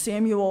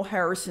Samuel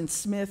Harrison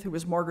Smith, who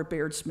was Margaret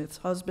Bayard Smith's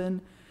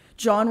husband,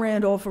 John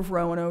Randolph of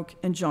Roanoke,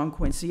 and John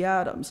Quincy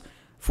Adams.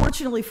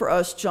 Fortunately for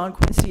us, John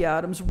Quincy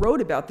Adams wrote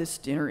about this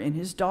dinner in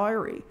his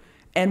diary.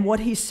 And what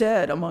he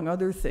said, among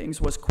other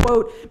things, was,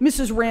 quote,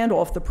 Mrs.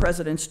 Randolph, the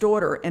president's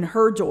daughter, and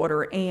her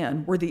daughter,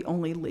 Anne, were the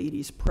only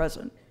ladies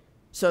present.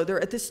 So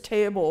they're at this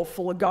table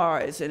full of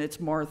guys, and it's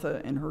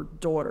Martha and her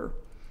daughter.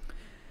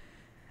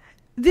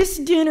 This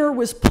dinner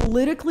was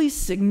politically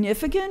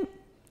significant,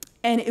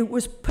 and it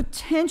was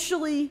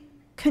potentially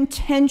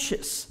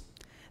contentious.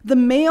 The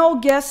male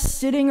guests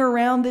sitting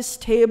around this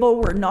table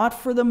were not,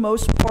 for the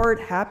most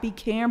part, happy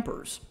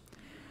campers.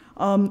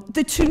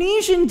 The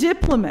Tunisian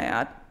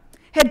diplomat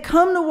had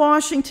come to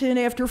Washington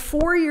after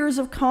 4 years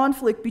of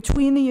conflict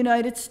between the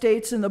United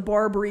States and the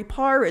Barbary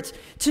pirates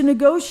to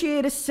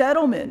negotiate a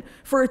settlement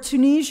for a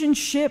Tunisian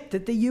ship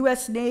that the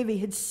U.S. Navy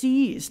had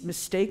seized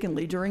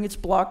mistakenly during its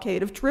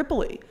blockade of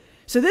Tripoli.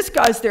 So this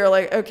guy's there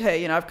like,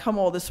 okay, I've come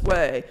all this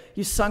way.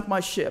 You sunk my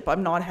ship.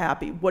 I'm not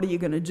happy. What are you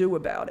going to do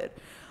about it?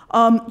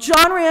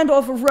 John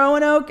Randolph of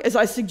Roanoke, as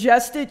I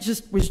suggested,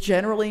 just was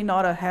generally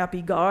not a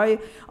happy guy.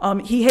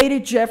 He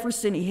hated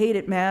Jefferson. He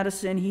hated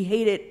Madison. He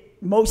hated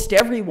most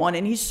everyone,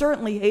 and he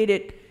certainly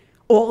hated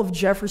all of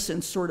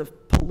Jefferson's sort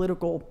of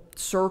political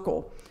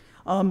circle.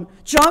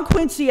 John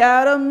Quincy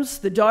Adams,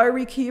 the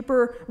diary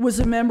keeper, was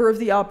a member of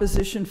the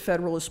opposition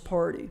Federalist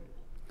Party.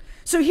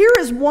 So here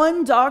is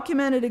one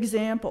documented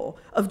example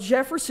of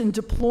Jefferson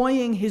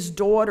deploying his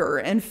daughter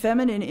and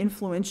feminine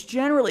influence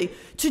generally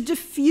to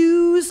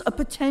diffuse a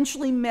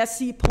potentially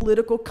messy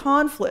political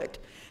conflict.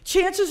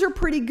 Chances are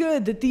pretty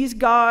good that these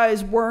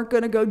guys weren't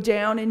going to go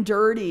down and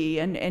dirty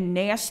and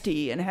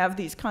nasty and have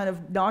these kind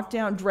of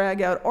knockdown,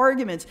 drag-out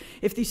arguments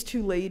if these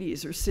two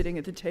ladies are sitting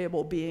at the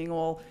table being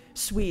all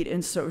sweet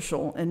and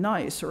social and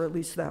nice, or at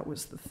least that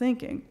was the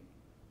thinking.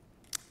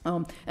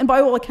 And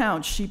by all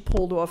accounts, she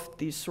pulled off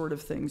these sort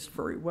of things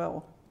very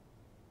well.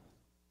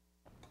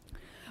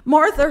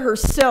 Martha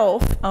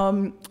herself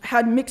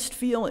had mixed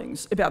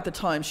feelings about the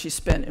time she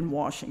spent in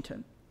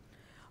Washington.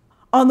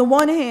 On the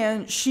one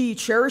hand, she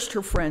cherished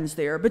her friends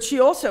there, but she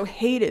also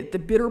hated the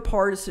bitter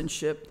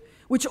partisanship,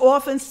 which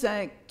often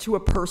sank to a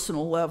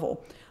personal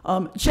level.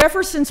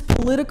 Jefferson's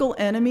political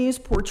enemies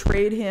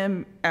portrayed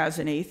him as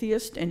an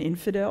atheist and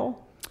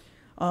infidel,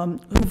 who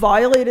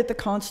violated the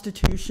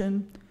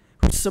Constitution,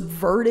 who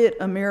subverted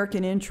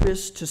American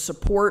interests to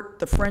support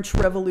the French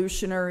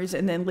revolutionaries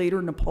and then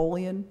later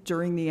Napoleon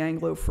during the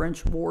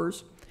Anglo-French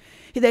Wars.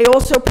 They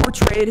also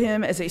portrayed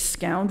him as a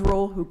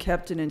scoundrel who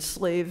kept an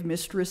enslaved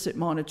mistress at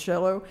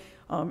Monticello.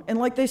 And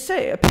like they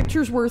say, a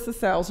picture's worth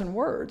 1,000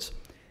 words.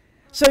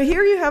 So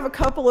here you have a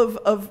couple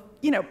of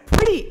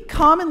pretty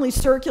commonly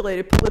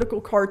circulated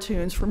political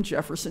cartoons from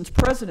Jefferson's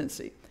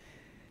presidency.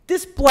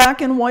 This black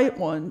and white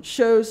one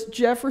shows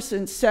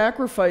Jefferson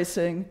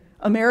sacrificing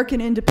American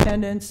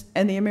independence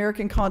and the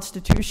American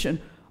Constitution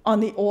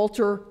on the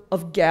altar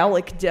of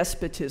Gallic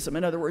despotism,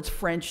 in other words,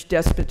 French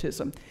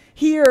despotism.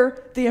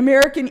 Here, the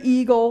American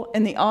eagle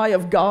and the eye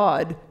of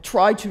God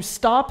try to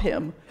stop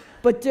him,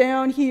 but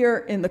down here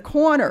in the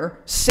corner,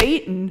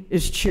 Satan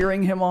is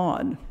cheering him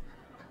on.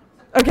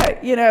 Okay,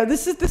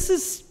 this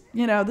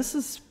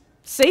is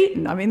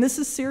Satan. I mean, this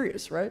is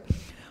serious, right?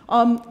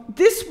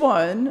 This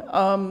one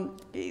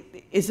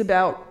is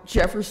about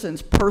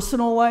Jefferson's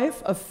personal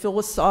life, a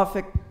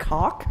philosophic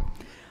cock.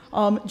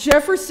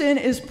 Jefferson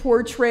is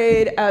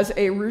portrayed as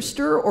a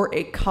rooster or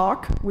a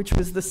cock, which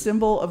was the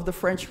symbol of the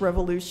French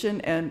Revolution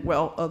and,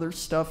 well, other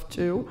stuff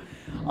too.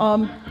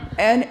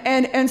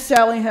 And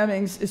Sally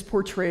Hemings is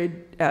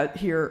portrayed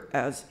here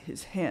as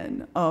his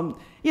hen.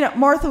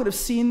 Martha would have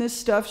seen this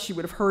stuff. She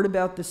would have heard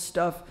about this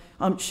stuff.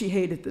 She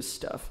hated this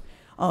stuff.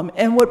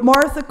 And what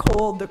Martha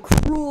called the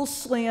cruel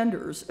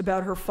slanders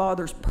about her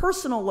father's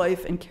personal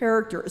life and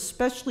character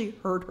especially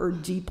hurt her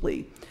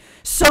deeply.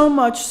 So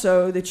much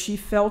so that she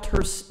felt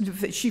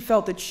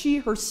that she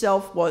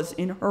herself was,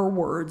 in her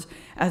words,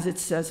 as it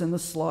says in the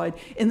slide,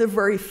 in the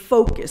very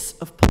focus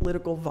of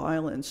political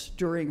violence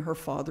during her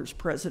father's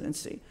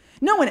presidency.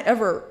 No one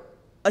ever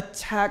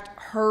attacked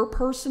her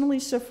personally,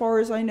 so far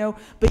as I know,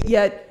 but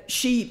yet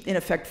she, in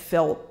effect,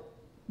 felt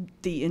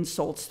the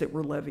insults that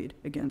were levied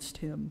against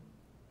him.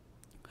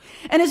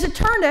 And as it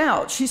turned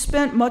out, she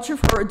spent much of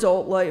her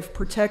adult life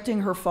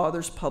protecting her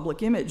father's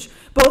public image,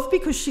 both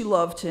because she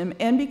loved him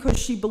and because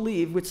she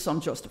believed, with some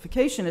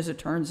justification as it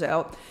turns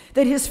out,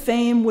 that his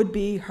fame would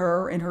be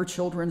her and her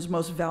children's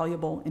most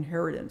valuable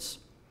inheritance.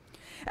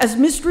 As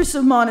mistress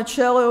of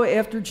Monticello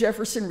after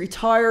Jefferson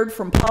retired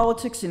from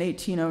politics in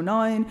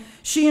 1809,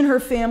 she and her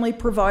family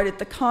provided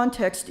the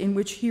context in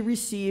which he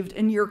received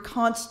a near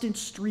constant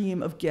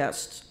stream of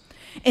guests.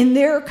 In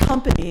their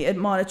company at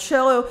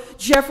Monticello,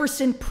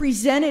 Jefferson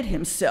presented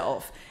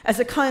himself as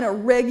a kind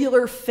of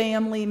regular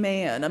family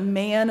man, a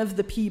man of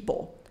the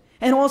people,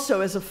 and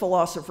also as a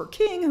philosopher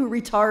king who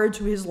retired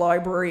to his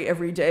library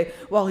every day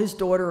while his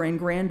daughter and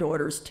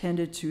granddaughters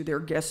tended to their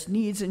guests'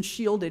 needs and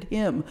shielded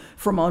him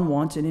from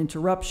unwanted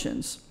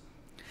interruptions.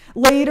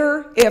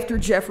 Later, after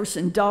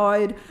Jefferson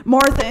died,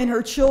 Martha and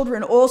her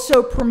children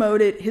also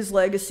promoted his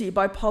legacy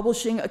by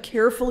publishing a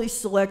carefully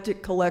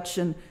selected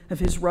collection of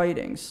his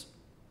writings.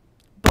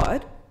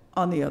 But,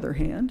 on the other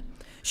hand,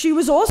 she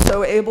was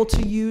also able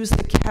to use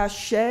the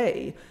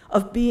cachet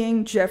of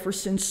being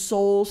Jefferson's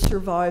sole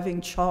surviving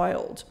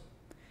child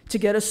to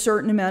get a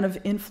certain amount of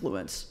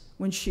influence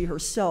when she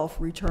herself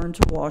returned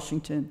to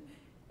Washington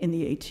in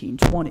the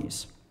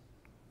 1820s.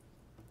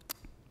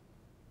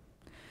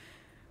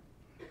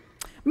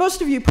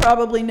 Most of you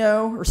probably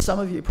know, or some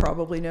of you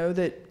probably know,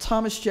 that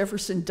Thomas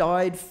Jefferson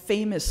died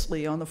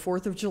famously on the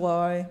 4th of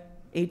July,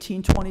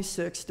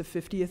 1826, the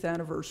 50th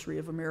anniversary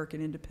of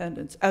American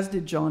independence, as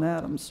did John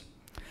Adams.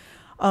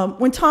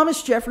 When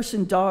Thomas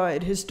Jefferson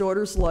died, his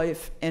daughter's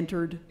life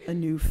entered a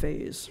new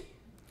phase.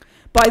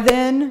 By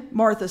then,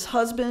 Martha's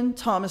husband,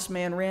 Thomas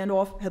Mann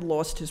Randolph, had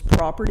lost his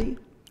property,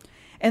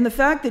 and the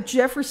fact that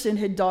Jefferson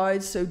had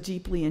died so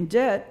deeply in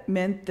debt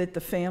meant that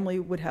the family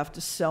would have to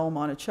sell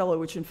Monticello,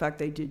 which in fact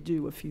they did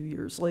do a few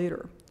years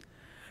later.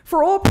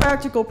 For all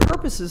practical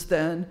purposes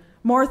then,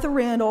 Martha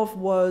Randolph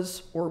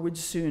was, or would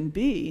soon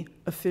be,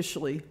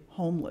 officially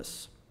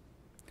homeless.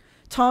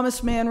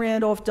 Thomas Mann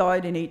Randolph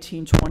died in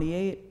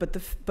 1828,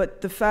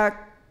 but the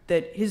fact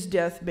that his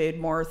death made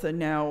Martha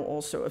now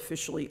also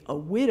officially a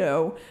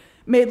widow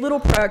made little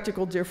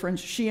practical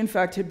difference. She, in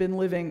fact, had been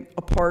living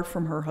apart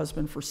from her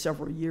husband for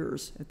several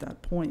years at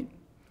that point.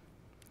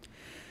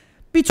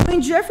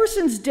 Between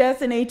Jefferson's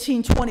death in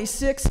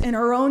 1826 and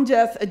her own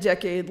death a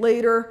decade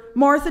later,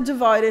 Martha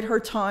divided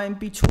her time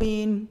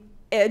between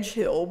Edge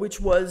Hill, which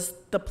was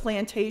the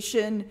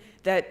plantation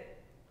that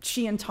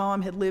she and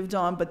Tom had lived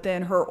on, but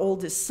then her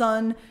oldest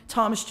son,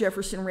 Thomas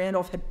Jefferson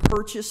Randolph, had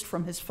purchased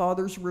from his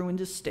father's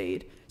ruined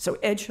estate. So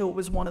Edge Hill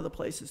was one of the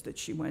places that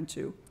she went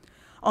to.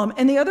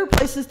 And the other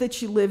places that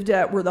she lived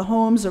at were the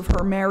homes of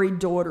her married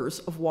daughters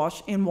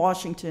in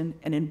Washington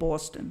and in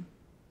Boston.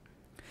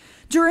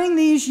 During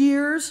these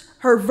years,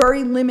 her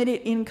very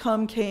limited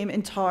income came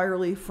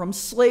entirely from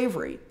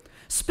slavery,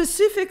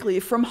 specifically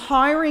from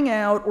hiring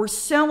out or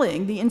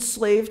selling the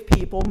enslaved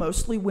people,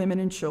 mostly women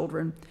and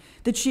children,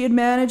 that she had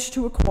managed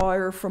to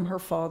acquire from her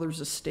father's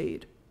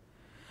estate.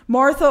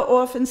 Martha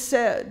often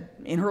said,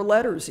 in her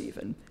letters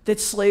even, that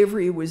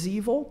slavery was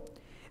evil,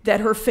 that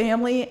her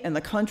family and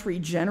the country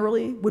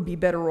generally would be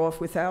better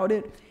off without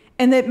it,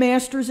 and that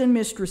masters and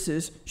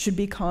mistresses should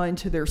be kind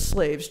to their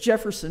slaves.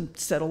 Jefferson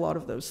said a lot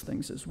of those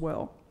things as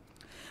well.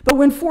 But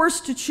when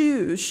forced to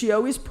choose, she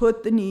always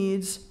put the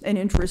needs and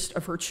interests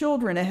of her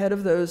children ahead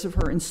of those of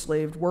her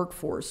enslaved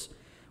workforce,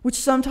 which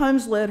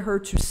sometimes led her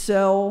to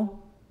sell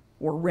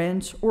or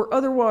rent or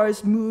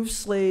otherwise move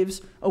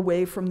slaves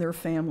away from their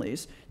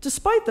families,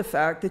 despite the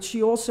fact that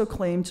she also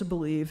claimed to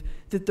believe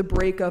that the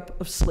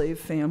breakup of slave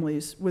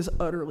families was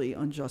utterly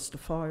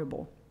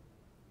unjustifiable.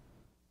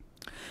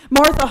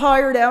 Martha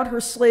hired out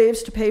her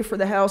slaves to pay for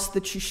the house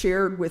that she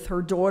shared with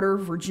her daughter,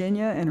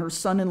 Virginia, and her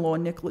son-in-law,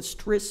 Nicholas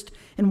Trist,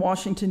 in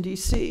Washington,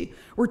 D.C.,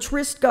 where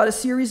Trist got a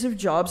series of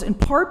jobs, in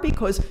part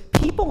because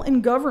people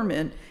in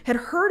government had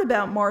heard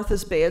about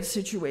Martha's bad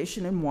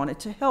situation and wanted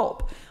to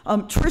help.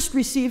 Trist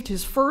received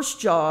his first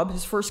job,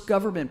 his first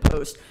government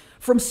post,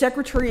 from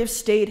Secretary of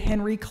State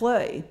Henry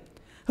Clay,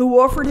 who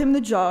offered him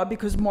the job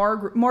because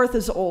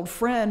Martha's old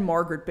friend,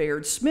 Margaret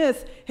Bayard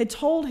Smith, had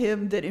told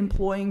him that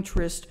employing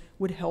Trist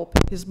would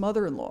help his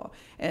mother-in-law.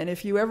 And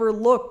if you ever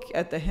look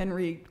at the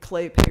Henry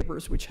Clay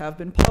papers, which have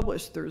been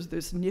published, there's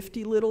this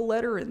nifty little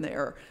letter in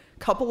there,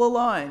 couple of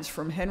lines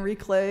from Henry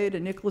Clay to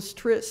Nicholas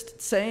Trist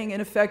saying,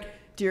 in effect,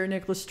 "Dear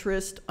Nicholas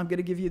Trist, I'm going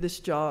to give you this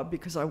job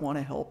because I want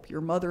to help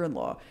your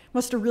mother-in-law."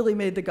 Must have really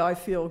made the guy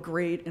feel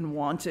great and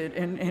wanted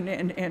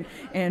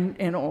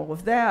and all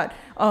of that.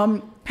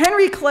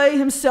 Henry Clay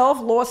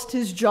himself lost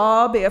his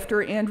job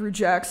after Andrew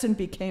Jackson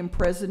became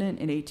president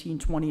in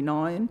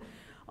 1829.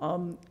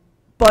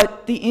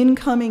 But the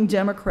incoming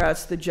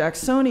Democrats, the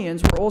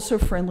Jacksonians, were also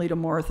friendly to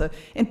Martha,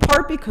 in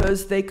part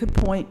because they could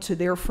point to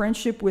their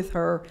friendship with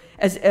her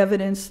as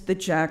evidence that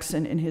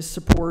Jackson and his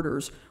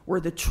supporters were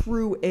the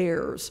true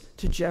heirs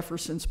to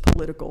Jefferson's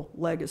political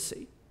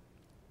legacy.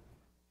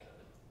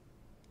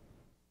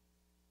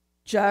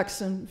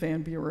 Jackson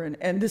Van Buren,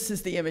 and this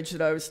is the image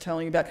that I was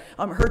telling you about.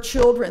 Her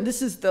children,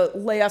 this is the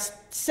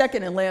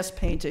second and last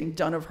painting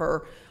done of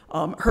her.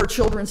 Her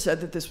children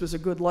said that this was a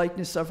good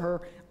likeness of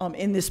her.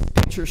 In this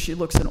picture, she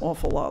looks an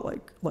awful lot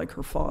like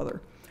her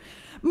father.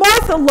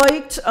 Martha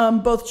liked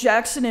both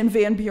Jackson and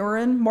Van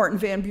Buren, Martin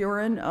Van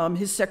Buren,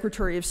 his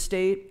Secretary of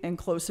State and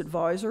close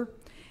advisor.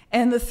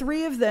 And the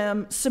three of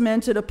them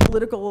cemented a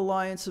political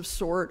alliance of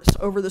sorts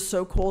over the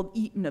so-called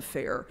Eaton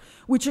affair,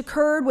 which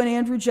occurred when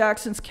Andrew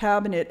Jackson's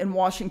cabinet and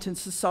Washington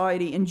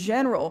society in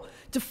general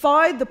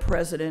defied the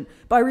president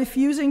by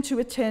refusing to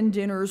attend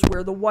dinners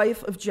where the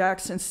wife of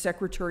Jackson's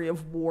Secretary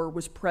of War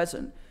was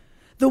present.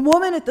 The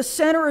woman at the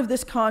center of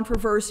this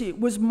controversy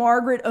was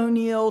Margaret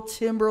O'Neill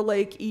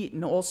Timberlake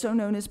Eaton, also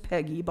known as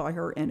Peggy by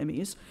her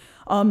enemies.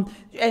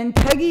 And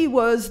Peggy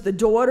was the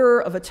daughter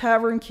of a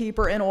tavern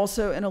keeper and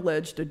also an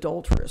alleged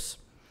adulteress.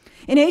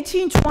 In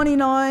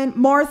 1829,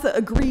 Martha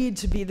agreed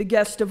to be the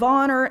guest of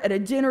honor at a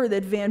dinner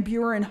that Van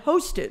Buren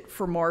hosted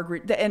for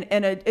Margaret,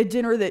 and a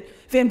dinner that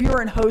Van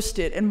Buren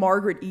hosted and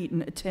Margaret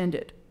Eaton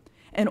attended.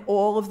 And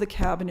all of the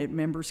cabinet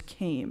members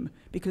came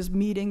because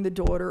meeting the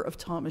daughter of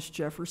Thomas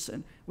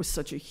Jefferson was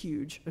such a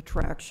huge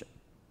attraction.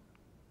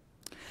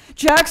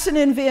 Jackson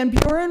and Van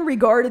Buren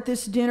regarded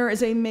this dinner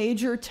as a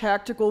major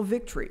tactical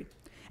victory.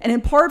 And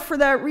in part for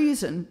that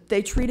reason,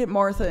 they treated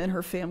Martha and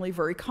her family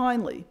very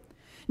kindly.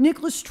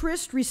 Nicholas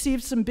Trist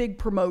received some big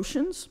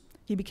promotions.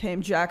 He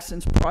became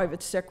Jackson's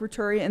private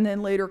secretary and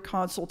then later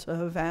consul to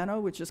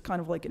Havana, which is kind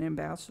of like an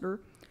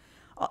ambassador.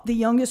 The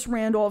youngest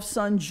Randolph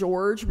son,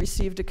 George,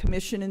 received a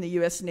commission in the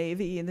U.S.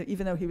 Navy,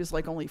 even though he was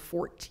like only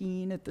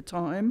 14 at the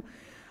time.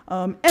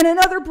 And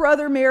another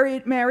brother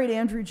married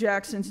Andrew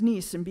Jackson's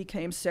niece and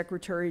became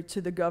secretary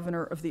to the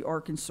governor of the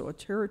Arkansas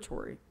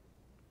Territory.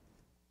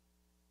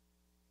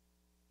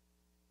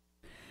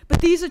 But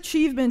these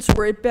achievements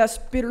were at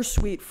best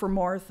bittersweet for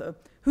Martha,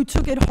 who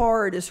took it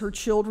hard as her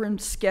children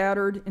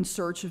scattered in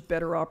search of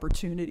better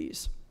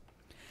opportunities.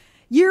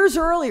 Years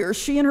earlier,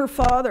 she and her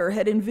father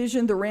had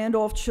envisioned the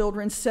Randolph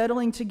children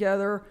settling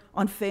together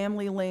on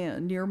family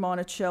land near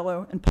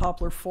Monticello and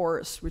Poplar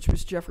Forest, which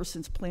was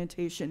Jefferson's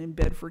plantation in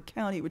Bedford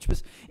County, which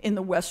was in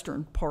the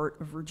western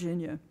part of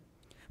Virginia.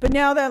 But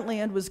now that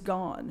land was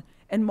gone,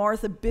 and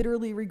Martha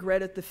bitterly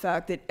regretted the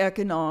fact that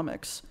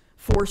economics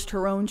forced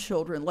her own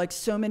children, like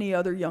so many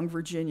other young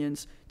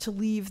Virginians, to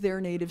leave their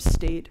native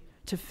state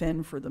to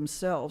fend for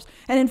themselves.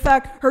 And in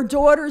fact, her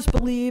daughters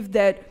believed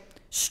that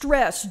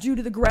stress due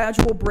to the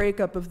gradual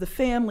breakup of the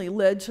family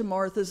led to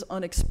Martha's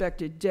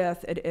unexpected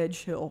death at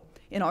Edgehill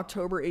in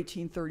October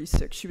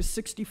 1836. She was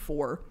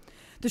 64.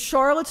 The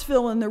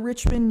Charlottesville and the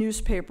Richmond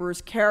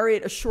newspapers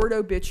carried a short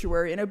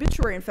obituary, an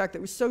obituary, in fact,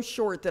 that was so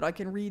short that I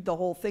can read the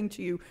whole thing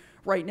to you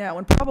right now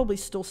and probably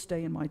still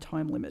stay in my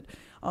time limit.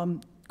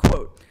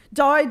 Quote,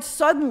 died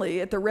suddenly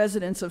at the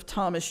residence of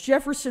Thomas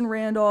Jefferson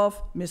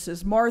Randolph,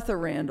 Mrs. Martha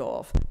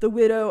Randolph, the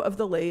widow of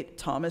the late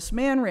Thomas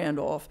Mann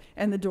Randolph,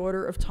 and the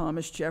daughter of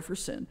Thomas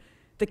Jefferson.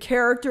 The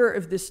character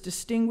of this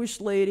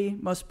distinguished lady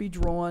must be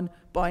drawn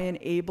by an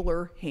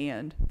abler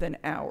hand than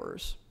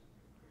ours.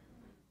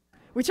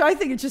 Which I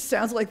think it just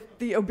sounds like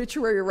the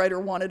obituary writer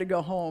wanted to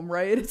go home,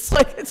 right? It's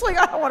like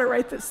I don't want to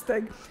write this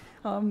thing.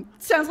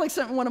 Sounds like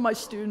something one of my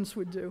students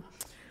would do.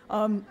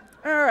 All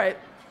right.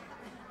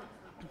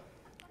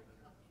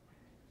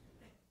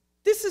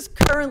 This is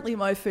currently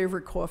my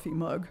favorite coffee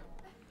mug.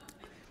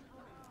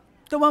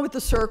 The one with the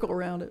circle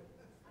around it.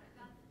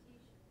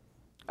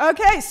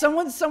 Okay,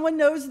 someone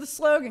knows the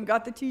slogan,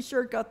 got the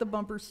t-shirt, got the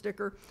bumper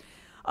sticker.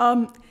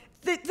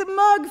 The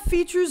mug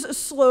features a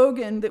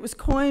slogan that was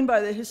coined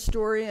by the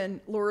historian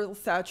Laurel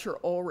Thatcher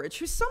Ulrich,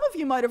 who some of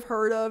you might have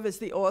heard of as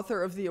the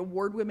author of the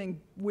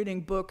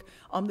award-winning book,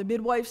 The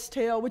Midwife's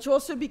Tale, which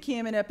also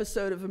became an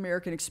episode of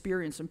American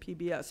Experience on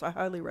PBS. I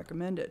highly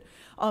recommend it.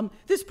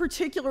 This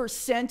particular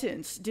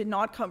sentence did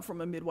not come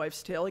from A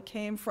Midwife's Tale. It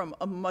came from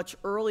a much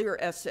earlier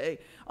essay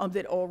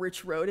that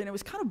Ulrich wrote, and it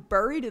was kind of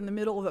buried in the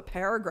middle of a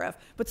paragraph.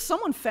 But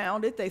someone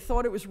found it, they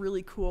thought it was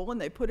really cool, and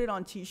they put it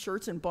on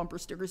t-shirts and bumper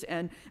stickers,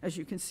 and as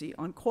you can see,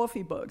 on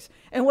coffee mugs.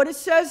 And what it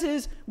says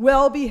is,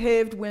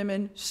 well-behaved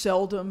women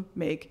seldom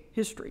make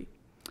history.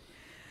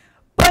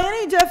 By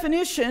any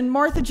definition,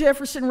 Martha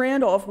Jefferson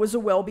Randolph was a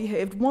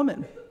well-behaved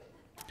woman.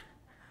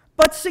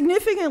 But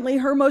significantly,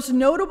 her most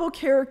notable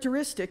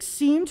characteristics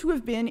seem to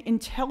have been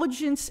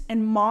intelligence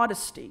and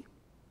modesty,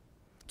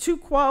 two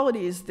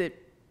qualities that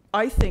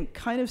I think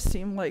kind of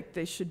seem like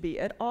they should be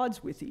at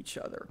odds with each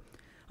other.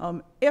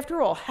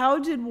 After all, how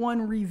did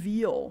one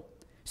reveal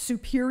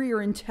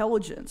superior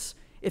intelligence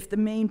if the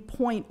main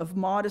point of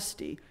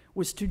modesty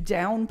was to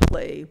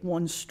downplay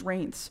one's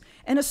strengths,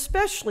 and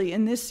especially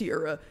in this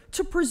era,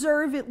 to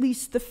preserve at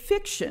least the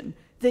fiction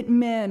that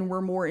men were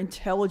more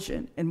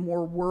intelligent and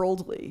more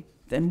worldly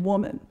than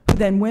women.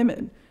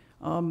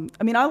 I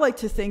mean, I like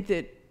to think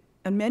that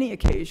on many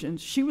occasions,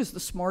 she was the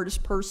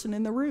smartest person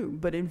in the room,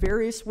 but in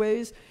various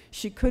ways,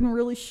 she couldn't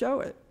really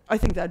show it. I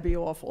think that'd be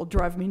awful, it'd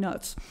drive me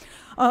nuts.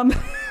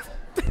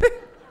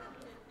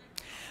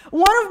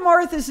 One of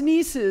Martha's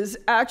nieces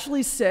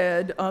actually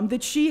said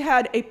that she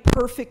had a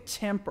perfect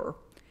temper.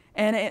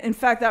 And in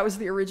fact, that was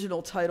the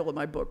original title of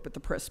my book, but the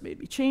press made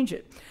me change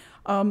it.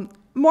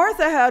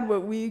 Martha had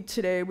what we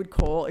today would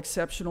call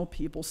exceptional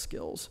people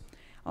skills.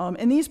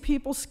 And these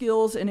people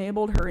skills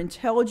enabled her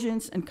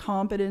intelligence and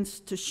competence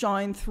to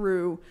shine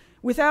through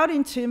without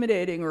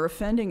intimidating or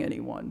offending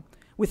anyone,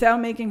 without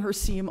making her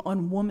seem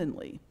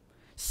unwomanly.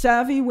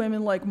 Savvy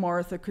women like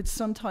Martha could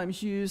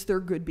sometimes use their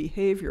good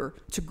behavior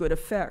to good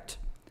effect.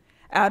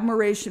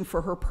 Admiration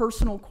for her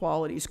personal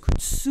qualities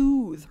could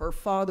soothe her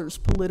father's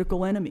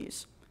political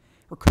enemies,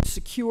 or could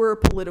secure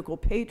political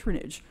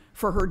patronage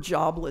for her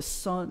jobless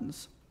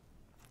sons.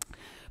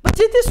 But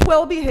did this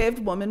well-behaved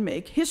woman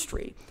make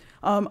history?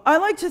 I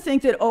like to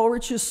think that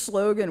Ulrich's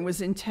slogan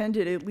was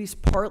intended, at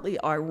least partly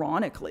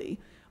ironically.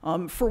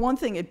 For one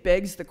thing, it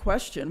begs the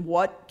question,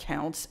 what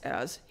counts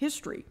as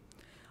history?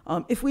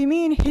 If we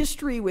mean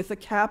history with a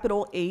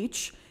capital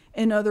H,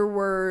 in other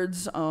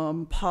words,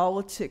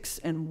 politics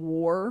and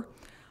war,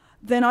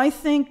 then I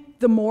think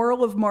the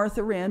moral of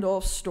Martha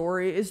Randolph's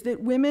story is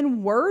that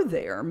women were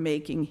there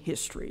making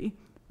history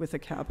with a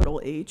capital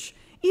H,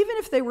 even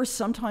if they were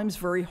sometimes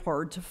very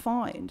hard to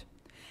find.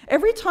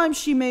 Every time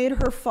she made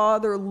her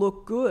father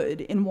look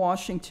good in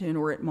Washington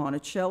or at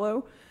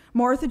Monticello,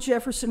 Martha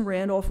Jefferson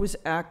Randolph was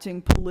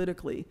acting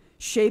politically,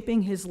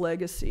 shaping his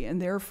legacy,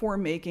 and therefore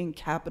making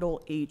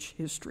capital H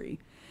history.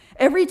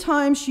 Every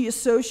time she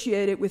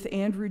associated with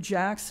Andrew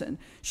Jackson,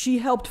 she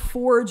helped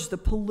forge the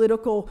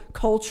political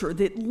culture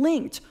that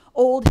linked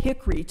Old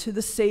Hickory to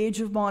the Sage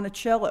of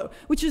Monticello,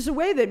 which is a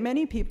way that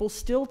many people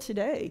still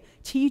today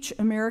teach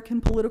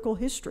American political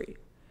history.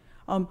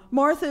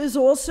 Martha is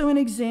also an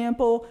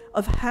example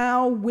of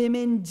how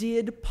women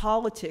did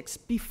politics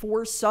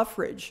before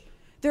suffrage.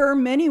 There are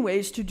many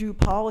ways to do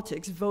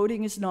politics.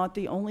 Voting is not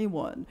the only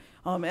one.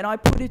 And I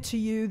put it to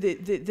you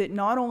that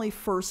not only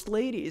first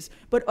ladies,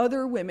 but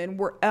other women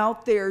were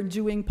out there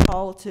doing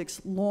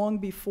politics long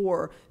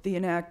before the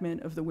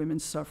enactment of the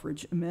Women's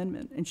Suffrage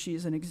Amendment, and she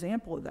is an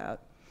example of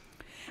that.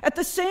 At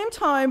the same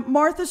time,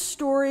 Martha's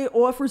story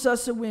offers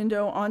us a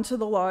window onto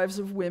the lives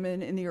of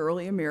women in the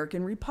early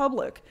American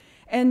Republic.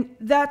 And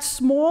that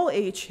small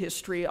h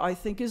history, I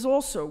think, is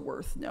also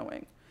worth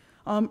knowing.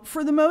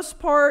 For the most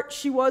part,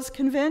 she was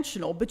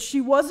conventional, but she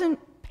wasn't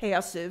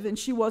passive and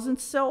she wasn't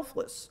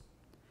selfless.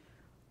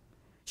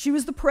 She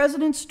was the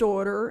president's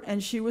daughter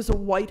and she was a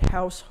White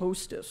House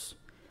hostess.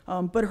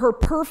 But her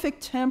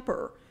perfect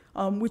temper,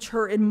 which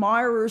her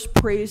admirers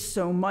praised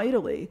so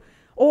mightily,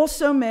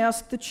 also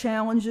masked the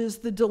challenges,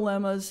 the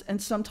dilemmas,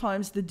 and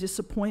sometimes the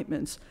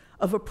disappointments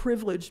of a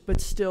privileged but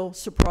still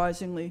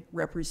surprisingly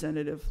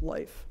representative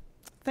life.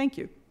 Thank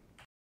you.